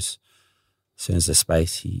end, because as soon as there's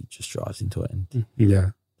space, he just drives into it, and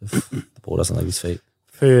the ball doesn't leave his feet.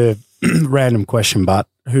 For random question, but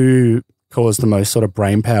who caused the most sort of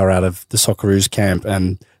brain power out of the Socceroos camp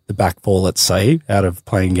and the back four, let's say, out of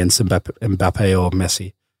playing against Mbappe or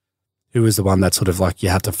Messi? Who was the one that sort of like you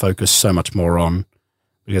had to focus so much more on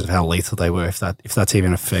because of how lethal they were, if that's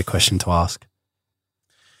even a fair question to ask?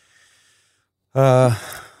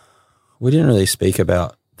 We didn't really speak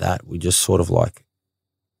about that. We just sort of like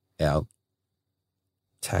our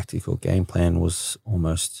tactical game plan was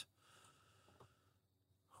almost,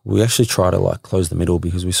 we actually try to like close the middle,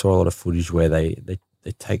 because we saw a lot of footage where they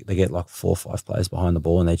get like 4 or 5 players behind the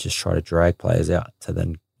ball, and they just try to drag players out to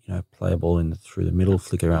then play a ball through the middle,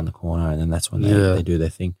 flick around the corner, and then that's when they do their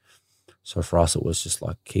thing. So for us, it was just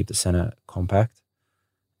like keep the center compact,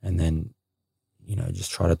 and then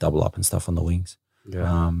just try to double up and stuff on the wings.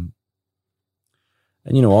 Yeah.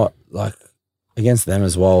 And you know what? Like against them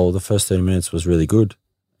as well, the first 30 minutes was really good,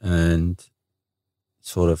 and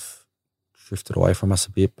sort of drifted away from us a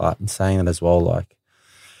bit. But in saying that as well, like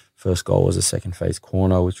first goal was a second phase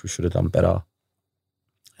corner, which we should have done better.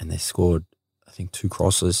 And they scored, I think, 2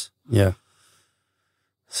 crosses. Yeah.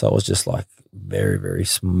 So it was just like very, very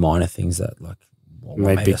minor things that like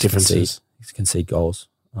made big differences. Concede goals.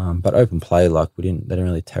 But open play, like they didn't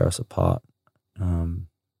really tear us apart.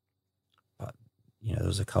 But there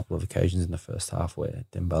was a couple of occasions in the first half where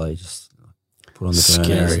Dembele just put on the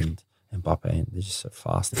burners, and Mbappe, and they're just so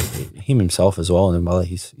fast. Him himself as well, and Dembele,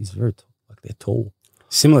 he's very tall. Like they're tall,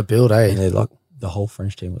 similar build, eh? And they're like the whole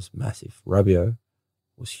French team was massive. Rabiot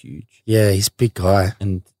was huge. Yeah, he's a big guy,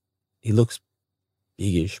 and he looks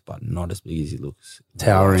biggish, but not as big as he looks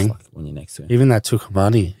towering like when you're next to him. Even that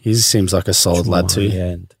Tukumani, he seems like a solid lad too. Yeah,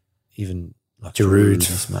 and even like Giroud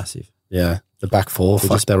is massive. Yeah, the back four,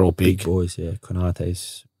 they're all big boys. Yeah,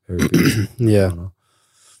 Konate's very big. Yeah.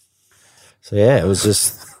 So yeah, it was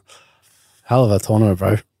just hell of a tournament,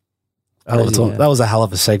 bro. Hell of a tournament. That was a hell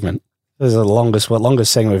of a segment. It was the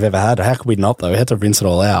longest segment we've ever had. How could we not though? We had to rinse it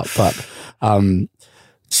all out. But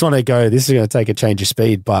just want to go. This is going to take a change of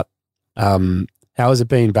speed. But how has it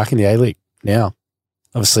been back in the A-League now?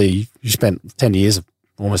 Obviously, you spent 10 years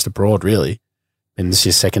almost abroad, really, and this is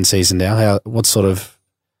your second season now.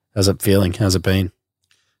 How's it feeling? How's it been?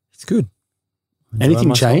 It's good.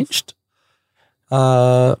 Anything changed?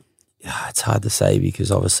 It's hard to say,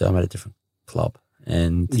 because obviously I'm at a different club,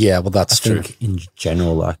 and yeah, well, that's true. Think in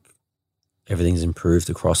general, like everything's improved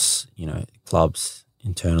across, clubs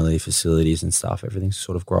internally, facilities and stuff. Everything's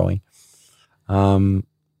sort of growing.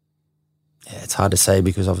 It's hard to say,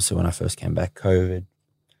 because obviously when I first came back, COVID,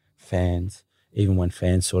 fans, even when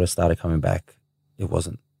fans sort of started coming back, it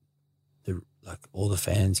wasn't like all the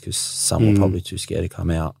fans, because some were probably too scared to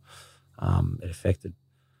come out. It affected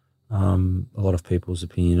a lot of people's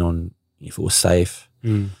opinion on if it was safe.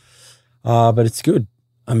 But it's good.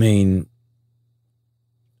 I mean,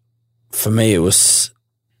 for me, it was,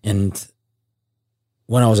 and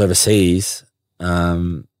when I was overseas,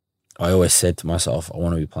 I always said to myself, I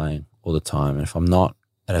want to be playing all the time. And if I'm not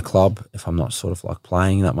at a club, if I'm not sort of like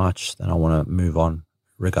playing that much, then I want to move on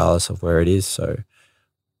regardless of where it is. So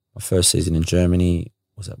my first season in Germany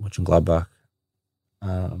was at Mönchengladbach.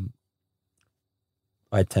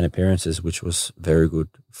 I had 10 appearances, which was very good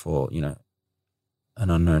for, you know, an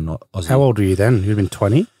unknown Aussie. How old were you then? You'd been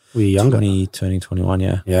 20? Were you younger? 20, turning 21,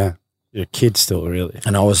 yeah. Yeah. You're a kid still, really.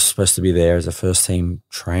 And I was supposed to be there as a first team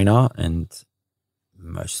trainer and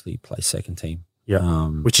mostly play second team. Yeah.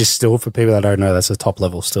 Which is still, for people that don't know, that's a top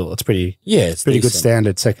level still. It's pretty it's pretty decent. good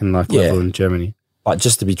standard second level in Germany. But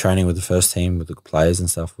just to be training with the first team, with the players and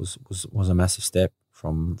stuff was a massive step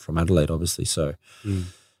from Adelaide, obviously. So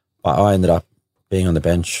but I ended up being on the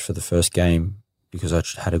bench for the first game because I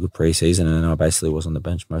had a good preseason, and I basically was on the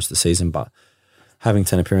bench most of the season. But having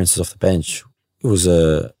 10 appearances off the bench, it was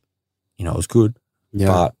it was good. Yeah.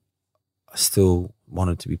 But I still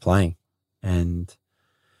wanted to be playing, and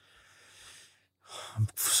I'm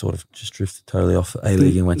sort of just drifted totally off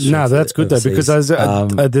A-League and went. No, that's good though, because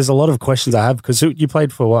there's a lot of questions I have, because you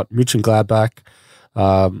played for what? Mönchengladbach,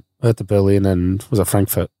 Hertha Berlin, and was it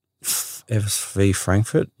Frankfurt? FSV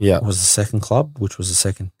Frankfurt was the second club, which was the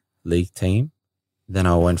second league team. Then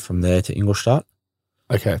I went from there to Ingolstadt.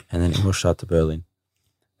 Okay. And then Ingolstadt to Berlin.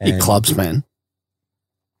 Big clubs, man.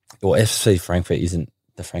 Well, FSV Frankfurt isn't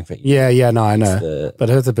the Frankfurt. Yeah, no, I know. But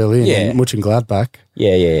Hertha Berlin and Mönchengladbach.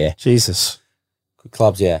 Yeah. Jesus. Good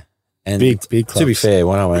clubs, yeah. And big clubs. To be fair,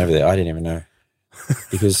 when I went over there, I didn't even know.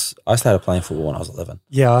 Because I started playing football when I was 11.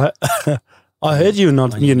 Yeah, I heard you're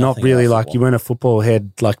not really like, you weren't a football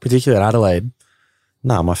head, like particularly at Adelaide.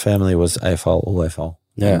 No, my family was AFL, all AFL.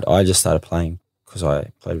 Yeah. And I just started playing because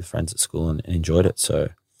I played with friends at school and enjoyed it. So,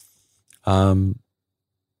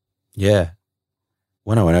 yeah.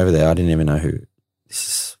 When I went over there, I didn't even know who,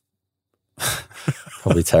 this is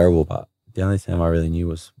probably terrible, but the only team I really knew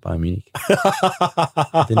was Bayern Munich.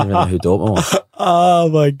 I didn't even know who Dortmund was. Oh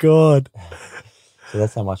my God. So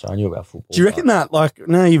that's how much I knew about football. Do you reckon that, like,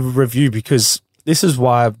 now you've reviewed, because this is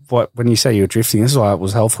why, when you say you're drifting, this is why it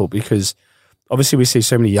was helpful, because obviously we see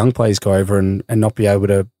so many young players go over and not be able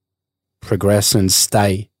to progress and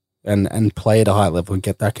stay and play at a high level and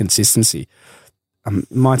get that consistency.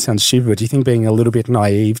 It might sound stupid, but do you think being a little bit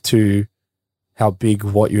naive to how big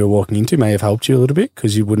what you were walking into may have helped you a little bit,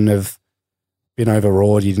 because you wouldn't have been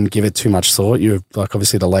overawed, you didn't give it too much thought, you're like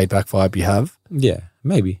obviously the laid back vibe you have? Yeah,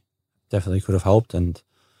 maybe. Definitely could have helped. And,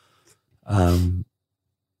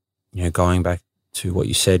 going back to what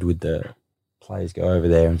you said with the players go over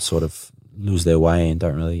there and sort of lose their way and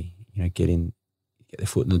don't really, get their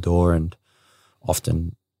foot in the door, and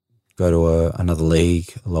often go to another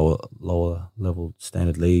league, a lower level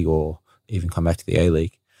standard league, or even come back to the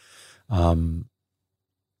A-League.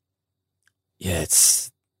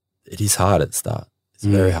 It is hard at the start. It's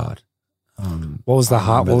very hard. What was the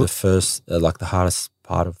hard? The first, the hardest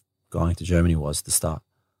part of going to Germany was the start.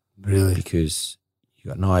 Really? Because you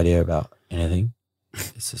got no idea about anything.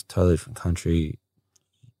 It's a totally different country.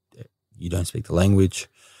 You don't speak the language.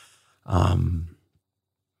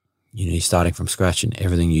 You're starting from scratch in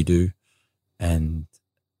everything you do. And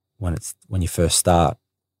when you first start,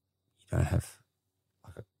 you don't have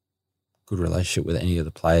like a good relationship with any of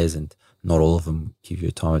the players, and not all of them give you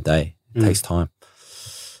a time of day. It takes time.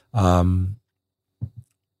 And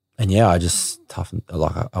yeah, I just toughened,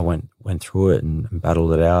 like I went through it and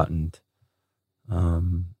battled it out, and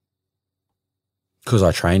because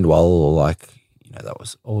I trained well, or that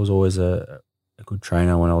was always a good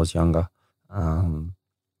trainer when I was younger,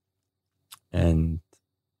 and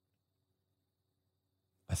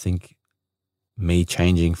I think me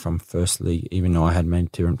changing from first league, even though I had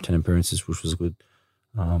made 10 appearances, which was a good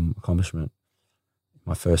accomplishment,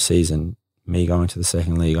 my first season, me going to the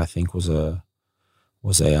second league, I think was a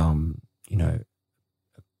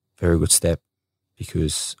very good step,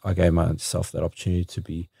 because I gave myself that opportunity to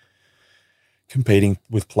be competing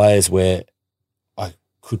with players where I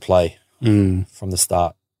could play from the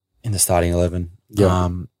start, in the starting 11,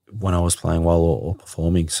 when I was playing well or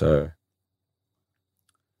performing. So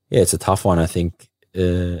yeah, it's a tough one. I think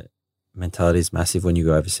mentality is massive when you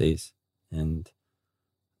go overseas, and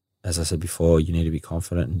as I said before, you need to be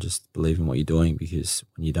confident and just believe in what you're doing, because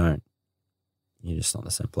when you don't, you're just not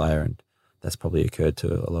the same player. And that's probably occurred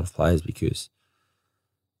to a lot of players, because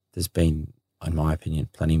there's been, in my opinion,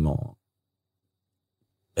 plenty more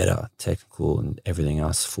better technical and everything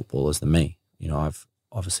else footballers than me. You know, I've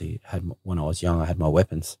obviously had, when I was young, I had my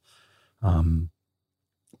weapons.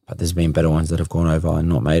 But there's been better ones that have gone over and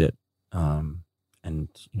not made it. And,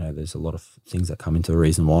 you know, there's a lot of things that come into the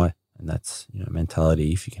reason why. And that's, you know,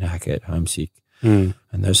 mentality, if you can hack it, homesick, and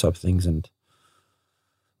those type of things. And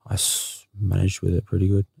I managed with it pretty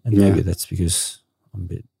good. And maybe that's because I'm a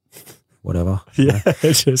bit whatever. Yeah,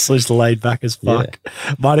 it's just laid back as fuck.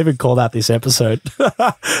 Yeah. Might even call that this episode.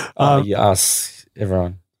 You ask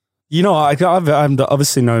everyone. You know, I've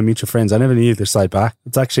obviously no mutual friends. I never knew this laid back.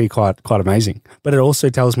 It's actually quite amazing. But it also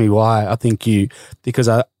tells me why I think because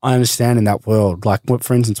I understand in that world, like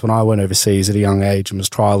for instance, when I went overseas at a young age and was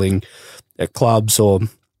trialing at clubs or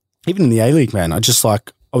even in the A-League, man, I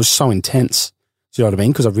was so intense. Do you know what I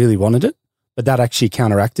mean? Because I really wanted it. But that actually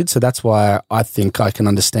counteracted. So that's why I think I can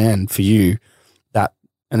understand for you that,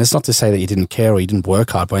 and it's not to say that you didn't care or you didn't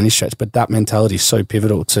work hard by any stretch, but that mentality is so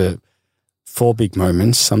pivotal for big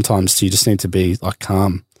moments. Sometimes you just need to be like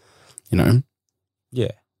calm, you know?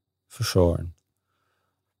 Yeah, for sure. And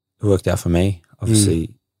it worked out for me.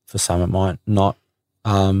 Obviously, for some it might not.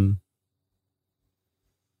 I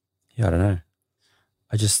don't know.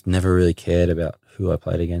 I just never really cared about who I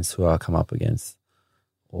played against, who I come up against,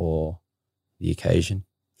 or the occasion.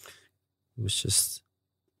 It was just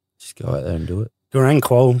go out there and do it. Garang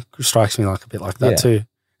Kuol strikes me like a bit like that too.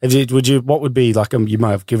 What would be like, you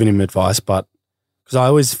might have given him advice, but because I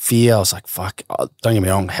always fear, I was like, fuck, don't get me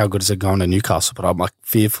wrong, how good is it going to Newcastle? But I'm like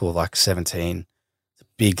fearful, like 17, it's a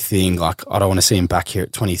big thing. Like I don't want to see him back here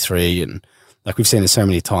at 23. And like we've seen it so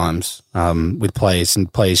many times with players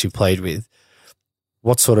you've played with.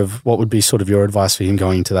 What would be sort of your advice for him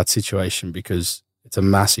going into that situation? Because it's a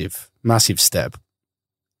massive, massive step.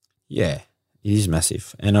 Yeah, it is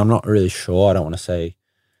massive. And I'm not really sure. I don't want to say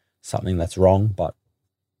something that's wrong, but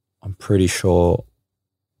I'm pretty sure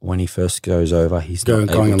when he first goes over, he's going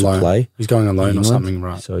able to play. He's going on loan or something,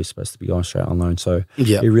 right? So he's supposed to be going straight on loan. So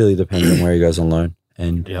it really depends on where he goes on loan.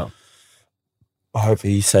 And I hope for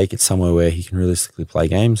his sake it's somewhere where he can realistically play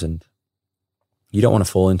games. And you don't want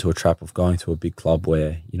to fall into a trap of going to a big club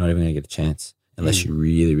where you're not even going to get a chance unless you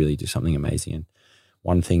really, really do something amazing. And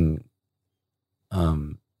one thing a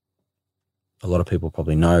lot of people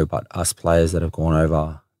probably know, but us players that have gone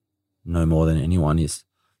over know more than anyone, is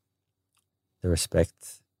the respect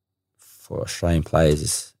for Australian players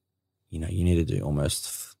is, you know, you need to do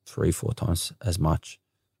almost 3-4 times as much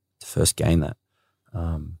to first gain that.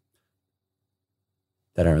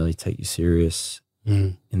 They don't really take you serious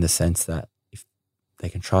in the sense that if they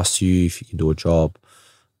can trust you, if you can do a job,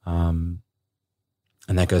 and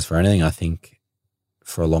that goes for anything. I think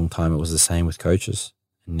for a long time it was the same with coaches,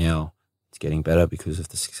 and now it's getting better because of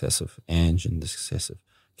the success of Ange and the success of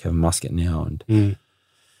Kevin Muscat now. And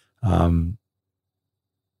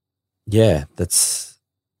that's,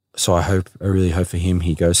 so I really hope for him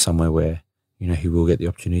he goes somewhere where, you know, he will get the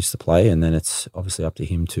opportunities to play, and then it's obviously up to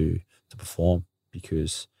him to perform,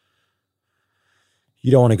 because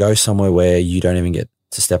you don't want to go somewhere where you don't even get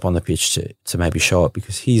to step on the pitch to maybe show it,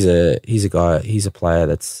 because he's a player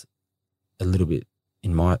that's a little bit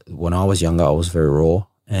when I was younger, I was very raw,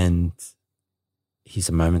 and he's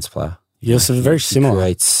a moments player. Yes, very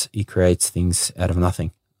similar. He creates things out of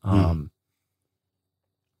nothing.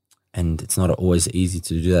 And it's not always easy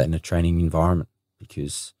to do that in a training environment,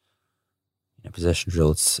 because possession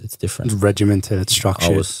drill, it's different. It's regimented, it's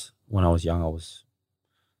structured. When I was young, I was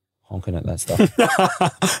honking at that stuff.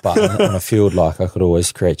 But on a field, like, I could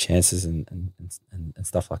always create chances and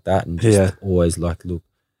stuff like that, and just always like, look,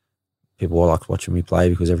 people were like watching me play,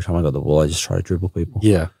 because every time I got the ball, I just try to dribble people.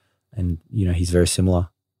 Yeah. And, he's very similar.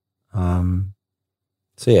 So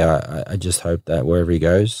yeah, I just hope that wherever he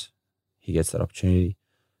goes, he gets that opportunity,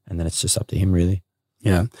 and then it's just up to him, really.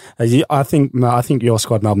 Yeah. I think your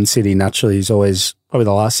squad, Melbourne City, naturally is always probably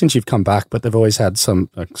the last since you've come back, but they've always had some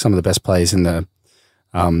of the best players in the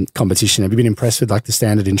competition. Have you been impressed with like the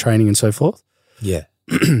standard in training and so forth? Yeah,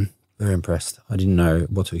 very impressed. I didn't know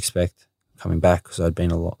what to expect coming back, because I'd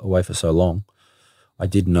been away for so long. I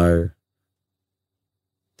did know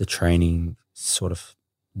the training sort of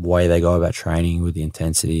way they go about training, with the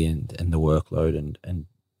intensity and the workload and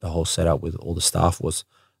the whole setup with all the staff was,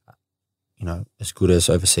 as good as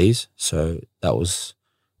overseas. So that was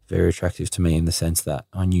very attractive to me, in the sense that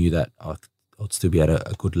I knew that I would still be at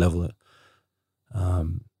a good level.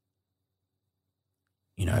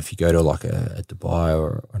 If you go to like a Dubai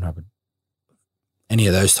or any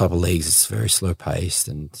of those type of leagues, it's very slow paced,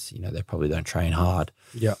 and they probably don't train hard.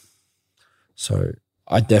 Yeah. So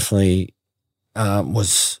I definitely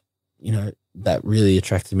was, that really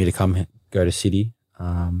attracted me to go to City.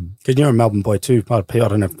 Because you're a Melbourne boy too. I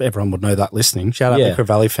don't know if everyone would know that listening. Shout out Yeah. the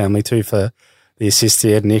Crevalli family too for the assist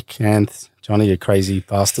here, Nick and Johnny, you crazy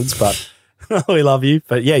bastards. But we love you.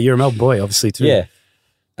 But yeah, you're a Melbourne boy, obviously too. Yeah.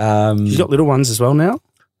 You got little ones as well now?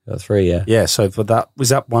 Got 3, yeah. Yeah, so was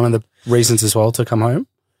that one of the reasons as well to come home?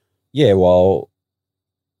 Yeah, well,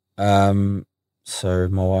 so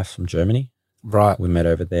my wife's from Germany. Right. We met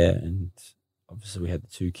over there, and obviously we had the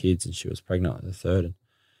 2 kids, and she was pregnant with the third. And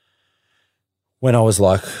when I was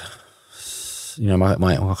like,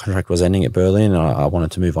 my contract was ending at Berlin, and I wanted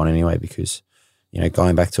to move on anyway because,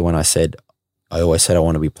 going back to when I always said I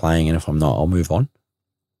want to be playing, and if I'm not, I'll move on.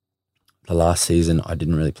 The last season, I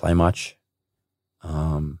didn't really play much.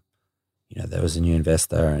 There was a new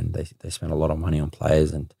investor, and they spent a lot of money on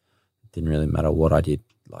players, and it didn't really matter what I did.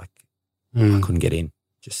 Like, I couldn't get in.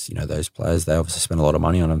 Just, those players, they obviously spent a lot of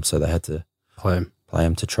money on them, so they had to play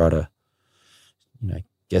them to try to,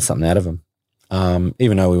 get something out of them.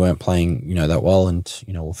 Even though we weren't playing, that well, and,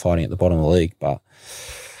 we're fighting at the bottom of the league. But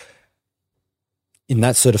in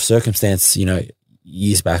that sort of circumstance,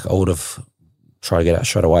 years back, I would have tried to get out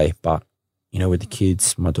straight away. But, with the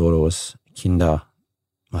kids, my daughter was kinder,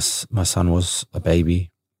 my son was a baby.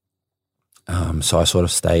 So I sort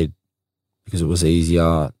of stayed because it was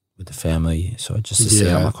easier with the family. So just to see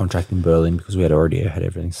out my contract in Berlin because we had already had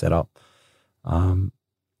everything set up. And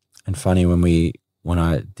funny when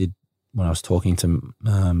I was talking to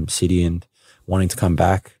City and wanting to come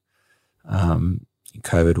back,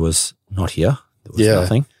 COVID was not here. There was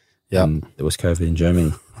nothing. Yeah. And there was COVID in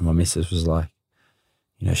Germany. And my missus was like,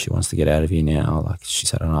 she wants to get out of here now. Like,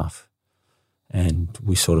 she's had enough. And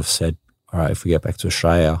we sort of said, all right, if we get back to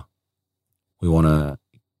Australia, we want to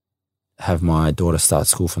have my daughter start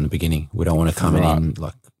school from the beginning. We don't want to come in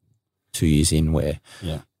like 2 years in where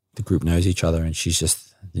the group knows each other and she's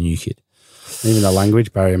just the new kid. Even the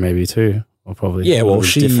language barrier maybe too, or probably. Yeah, well,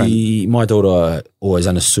 my daughter always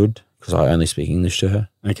understood because I only speak English to her.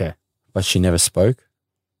 Okay. But she never spoke.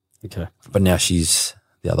 Okay. But now she's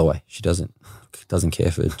the other way. She doesn't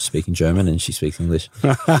care for speaking German and she speaks English.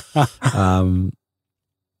 But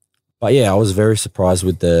yeah, I was very surprised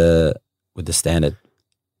with the standard,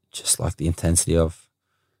 just like the intensity of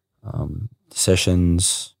the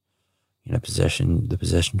sessions, the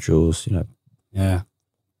possession drills,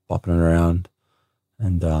 bopping it around.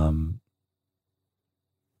 And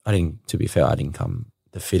to be fair, I didn't come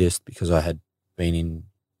the fittest because I had been in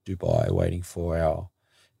Dubai waiting for our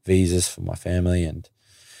visas for my family and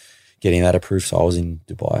getting that approved. So I was in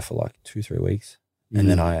Dubai for like 2-3 weeks. And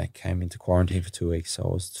then I came into quarantine for 2 weeks. So I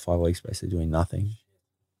was 5 weeks basically doing nothing.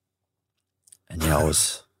 And I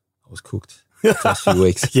was cooked the first few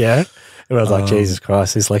weeks. Yeah. It was like, Jesus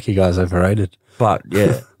Christ, this Leckie guy's overrated. But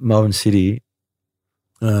yeah, Melbourne City.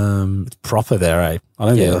 It's proper there, eh? I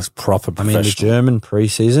don't think it's proper professional. I mean, the German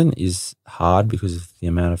pre-season is hard because of the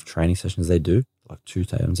amount of training sessions they do, like 2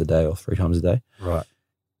 times a day or 3 times a day. Right.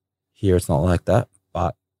 Here it's not like that,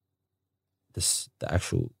 but the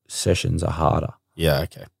actual sessions are harder. Yeah,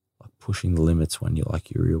 okay. Like pushing the limits when you're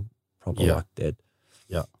real probably like dead.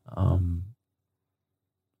 Yeah. And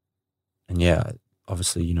yeah,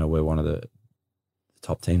 obviously, we're one of the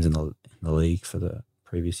top teams in the league for the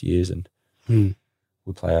previous years, and we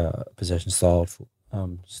play a possession style.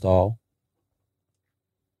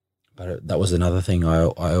 But that was another thing. I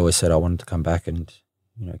always said I wanted to come back and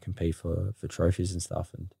compete for trophies and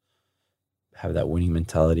stuff, and have that winning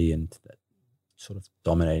mentality and that sort of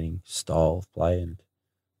dominating style of play. And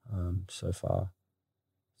so far,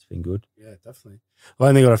 it's been good. Yeah, definitely. Well, I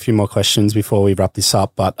only got a few more questions before we wrap this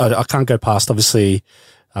up, but I can't go past, obviously,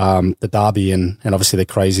 the derby and obviously the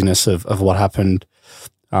craziness of what happened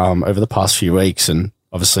over the past few weeks. And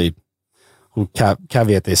obviously, we'll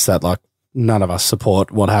caveat this that, like, none of us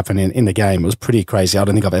support what happened in the game. It was pretty crazy. I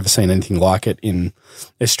don't think I've ever seen anything like it in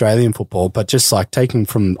Australian football, but just like taking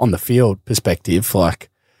from on the field perspective, like,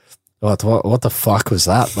 what the fuck was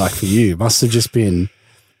that like for you? It must have just been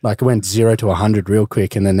like it went 0 to 100 real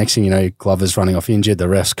quick, and then next thing you know, Glover's running off injured, the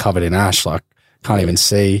ref's covered in ash, like can't even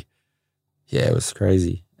see. Yeah, it was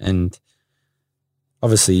crazy. And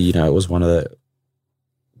obviously, it was one of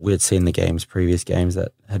we had seen the previous games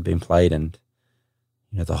that had been played, and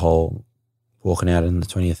the whole walking out in the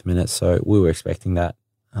 20th minute. So we were expecting that.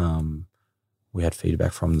 We had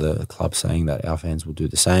feedback from the club saying that our fans will do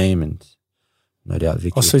the same, and no doubt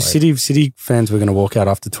Vicky. Oh, so City fans were going to walk out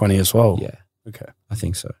after 20 as well? Yeah. Okay. I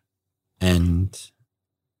think so. And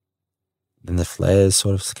then the flares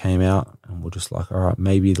sort of came out, and we're just like, all right,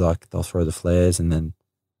 maybe like they'll throw the flares and then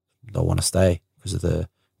they'll want to stay because of the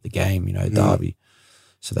game, derby.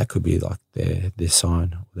 So that could be like their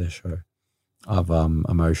sign or their show of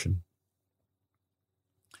emotion.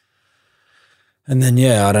 And then,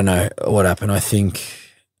 I don't know what happened. I think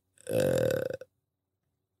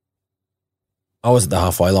I was at the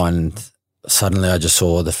halfway line and suddenly I just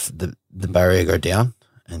saw the barrier go down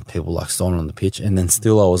and people like storming on the pitch. And then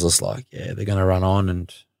still I was just like, they're going to run on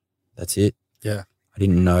and that's it. Yeah. I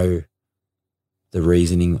didn't know the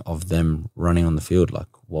reasoning of them running on the field. Like,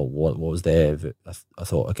 what was there? I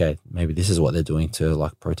thought, okay, maybe this is what they're doing to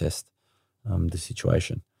like protest the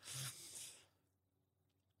situation.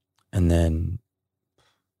 And then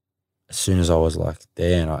as soon as I was like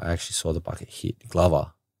there and I actually saw the bucket hit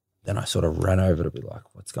Glover, then I sort of ran over to be like,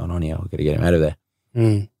 what's going on here? I've got to get him out of there.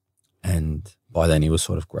 Mm. And by then he was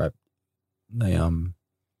sort of grabbed.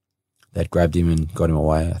 They'd grabbed him and got him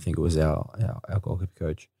away. I think it was our goalkeeper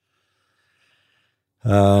coach.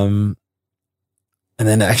 And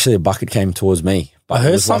then actually a bucket came towards me. I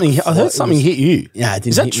heard something. I heard something hit you. Yeah, it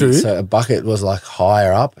didn't Is that hit true? me. So a bucket was like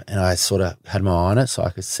higher up, and I sort of had my eye on it so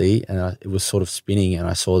I could see, and it was sort of spinning, and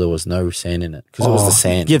I saw there was no sand in it because it was the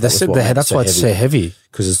sand. Yeah, that's why it's so heavy.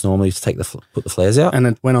 Because it's normally to put the flares out, and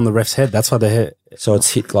it went on the ref's head. That's why they hit. So it's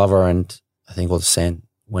hit Glover, and I think all the sand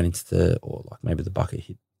went into maybe the bucket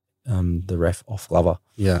hit the ref off Glover.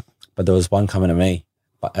 Yeah, but there was one coming at me.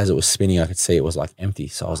 But as it was spinning, I could see it was like empty.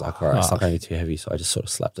 So I was like, all right, it's not going to be too heavy. So I just sort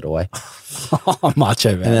of slapped it away.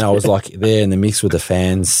 Macho, man. And then I was like there in the mix with the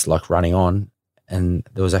fans, like running on. And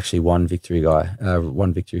there was actually one Victory fan,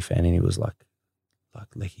 and he was like,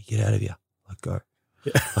 Leckie, get out of here. Like, go.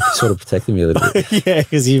 Yeah. Like, sort of protected me a little bit. Yeah,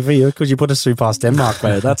 because you put us through past Denmark,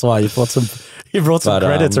 mate. That's why you brought some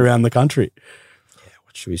credits around the country. Yeah,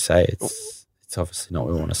 what should we say? It's obviously not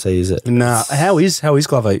what we want to see, is it? Nah. How is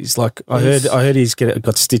Glover? He's like, I heard he's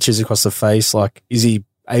got stitches across the face. Like, is he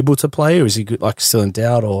able to play, or is he good, like still in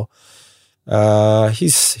doubt? Or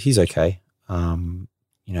he's okay.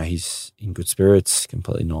 He's in good spirits,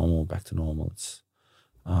 completely normal, back to normal. It's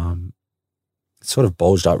sort of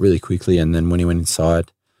bulged up really quickly, and then when he went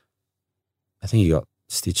inside, I think he got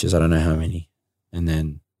stitches. I don't know how many, and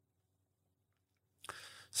then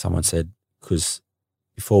someone said, because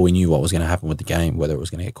before we knew what was going to happen with the game, whether it was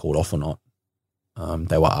going to get called off or not,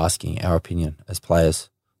 they were asking our opinion as players,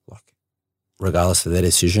 like, regardless of their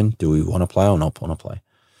decision, do we want to play or not want to play?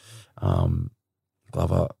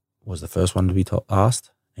 Glover was the first one to be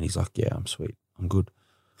asked, and he's like, yeah, I'm sweet. I'm good.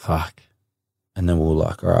 Fuck. And then we were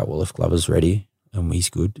like, all right, well, if Glover's ready and he's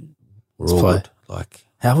good, we're all good. Like,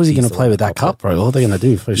 how was he going to play with that cup, bro? What are they going to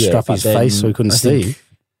do? Strap his face so he couldn't see?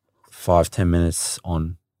 5-10 minutes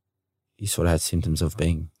on, he sort of had symptoms of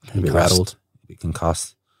being a bit rattled, a bit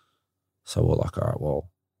concussed. So we're like, all right, well,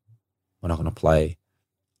 we're not going to play.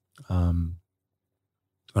 We're not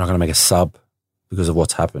going to make a sub because of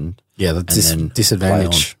what's happened. Yeah, the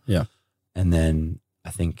disadvantage. Yeah. And then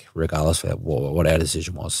I think regardless of what our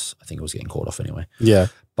decision was, I think it was getting called off anyway. Yeah.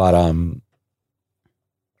 But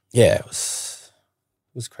it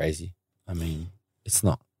was crazy. I mean, it's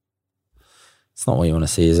not what you want to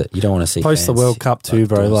see, is it? You don't want to see post the World Cup too,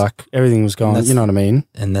 bro. Like, everything was going, you know what I mean?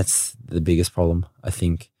 And that's the biggest problem. I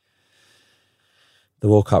think the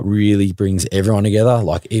World Cup really brings everyone together,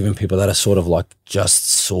 like even people that are sort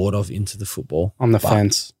of into the football. On the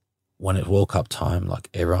fence. When it's World Cup time, like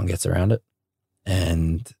everyone gets around it.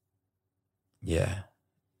 And yeah,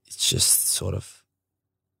 it's just sort of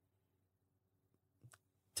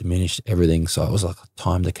diminished everything. So it was like a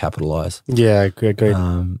time to capitalize. Yeah, great.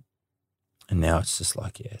 And now it's just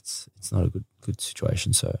like, it's not a good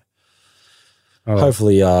situation. So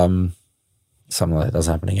hopefully something like that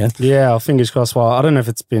doesn't happen again. Yeah, fingers crossed. Well, I don't know if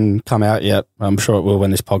it's come out yet. I'm sure it will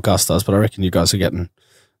when this podcast does, but I reckon you guys are getting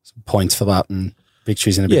some points for that, and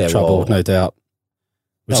Victory's in a bit of trouble, no doubt.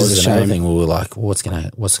 Which is a shame. Thing we were like, what's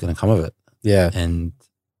gonna come of it? Yeah. And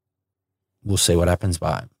we'll see what happens,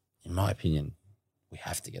 but in my opinion, we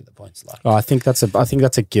have to get the points. Like, I think that's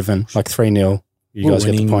a given. Like 3-0. You guys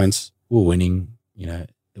get the points. We're winning, it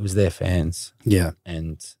was their fans. Yeah.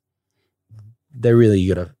 And they really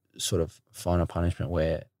got to sort of find a punishment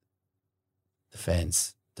where the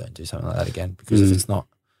fans don't do something like that again. Because if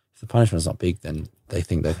the punishment's not big, then they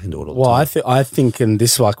think they can do it all the time. I think in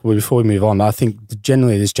this, like, before we move on, I think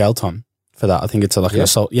generally there's jail time for that. I think it's an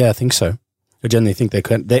assault. Yeah, I think so. I generally think it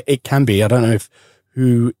can be. I don't know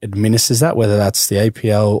who administers that, whether that's the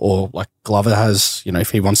APL or like Glover has,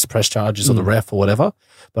 if he wants to press charges or the ref or whatever.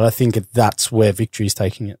 But I think that's where Victory's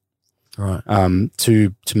taking it. Right.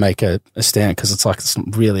 To make a stand, because it's like, it's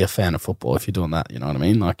not really a fan of football if you're doing that, you know what I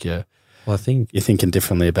mean? Like, I think you're thinking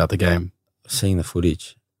differently about the game. Seeing the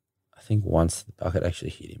footage, I think once the bucket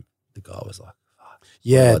actually hit him, the guy was like, fuck.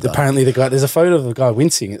 Yeah, apparently there's a photo of the guy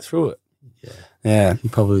wincing it through it. Yeah. Yeah. He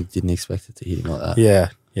probably didn't expect it to hit him like that. Yeah,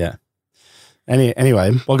 yeah.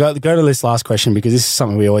 Anyway, we'll go to this last question because this is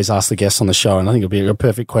something we always ask the guests on the show, and I think it'll be a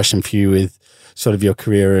perfect question for you with sort of your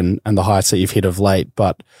career and the heights that you've hit of late.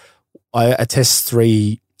 But I attest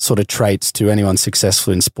 3 sort of traits to anyone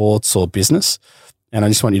successful in sports or business, and I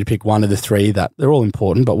just want you to pick one of the 3 that they're all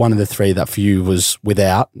important, but one of the 3 that for you was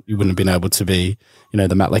without you wouldn't have been able to be,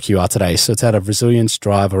 the Matt Leckie you are today. So it's out of resilience,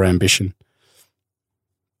 drive, or ambition.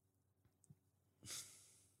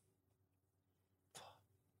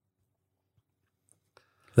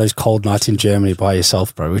 Those cold nights in Germany by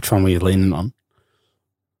yourself, bro, which one were you leaning on?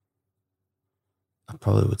 I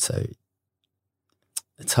probably would say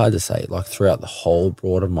it's hard to say, like throughout the whole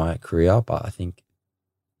broad of my career, but I think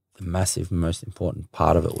the massive, most important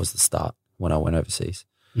part of it was the start when I went overseas.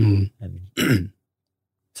 And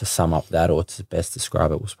to sum up that or to best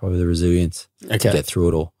describe it was probably the resilience to get through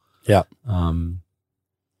it all. Yeah.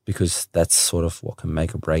 Because that's sort of what can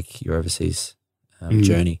make or break your overseas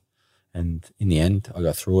journey. And in the end, I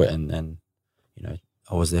got through it, and then,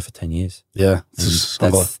 I was there for 10 years. Yeah. That's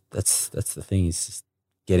the thing, is just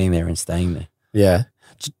getting there and staying there. Yeah.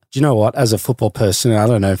 Do you know what? As a football person, I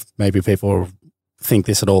don't know if maybe people think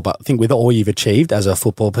this at all, but I think with all you've achieved as a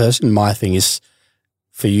football person, my thing is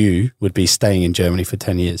for you would be staying in Germany for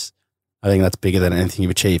 10 years. I think that's bigger than anything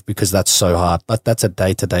you've achieved because that's so hard. But that's a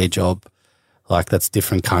day-to-day job. Like, that's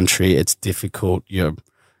different country. It's difficult. You're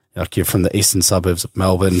from the eastern suburbs of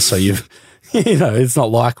Melbourne, so it's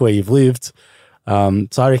not like where you've lived. So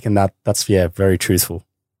I reckon that's very truthful.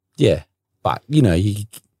 Yeah, but you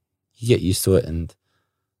get used to it, and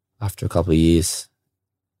after a couple of years,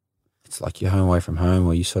 it's like you're home away from home,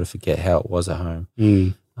 or you sort of forget how it was at home.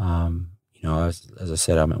 As I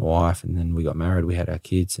said, I met my wife, and then we got married. We had our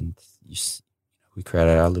kids, and we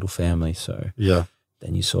created our little family. So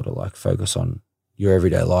then you sort of like focus on your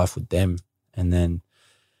everyday life with them, and then.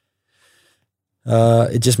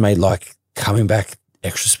 It just made like coming back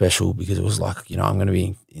extra special because it was like, I'm going to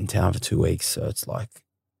be in town for 2 weeks. So it's like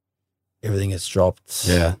everything gets dropped.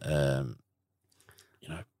 Yeah.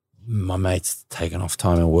 My mate's taken off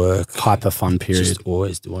time at work. Hyper fun period. Just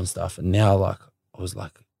always doing stuff. And now I was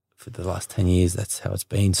like, for the last 10 years, that's how it's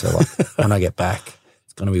been. So like when I get back,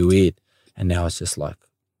 it's going to be weird. And now it's just like,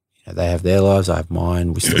 they have their lives, I have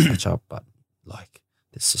mine. We still catch up, but like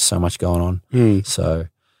there's just so much going on. So,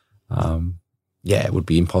 it would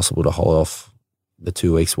be impossible to hold off the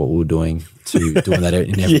 2 weeks what we were doing to doing that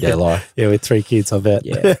in everyday life. Yeah, with 3 kids, I bet.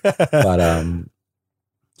 Yeah. But,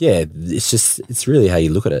 it's really how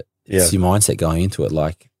you look at it. It's your mindset going into it.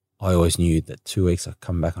 Like, I always knew that 2 weeks I'd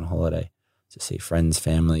come back on holiday to see friends,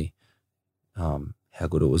 family, how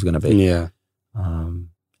good it was going to be. Yeah. And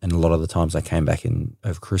a lot of the times I came back in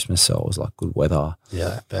over Christmas, so it was like good weather.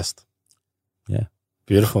 Yeah, best. Yeah.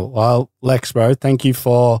 Beautiful. Well, Lex, bro, thank you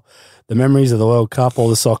for the memories of the World Cup, all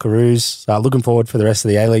the Socceroos. Looking forward for the rest of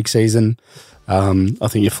the A-League season. I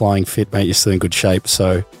think you're flying fit, mate. You're still in good shape.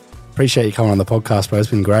 So appreciate you coming on the podcast, bro. It's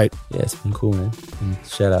been great. Yeah, it's been cool, man. And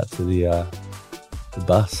shout out to the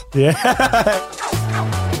bus. Yeah.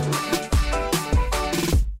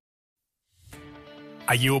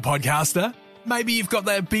 Are you a podcaster? Maybe you've got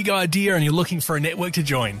that big idea and you're looking for a network to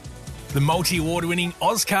join. The multi-award-winning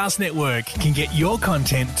Ozcast Network can get your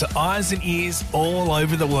content to eyes and ears all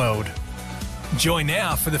over the world. Join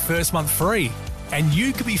now for the first month free, and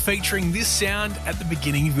you could be featuring this sound at the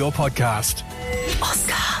beginning of your podcast.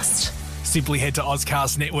 Ozcast. Simply head to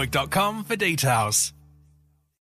ozcastnetwork.com for details.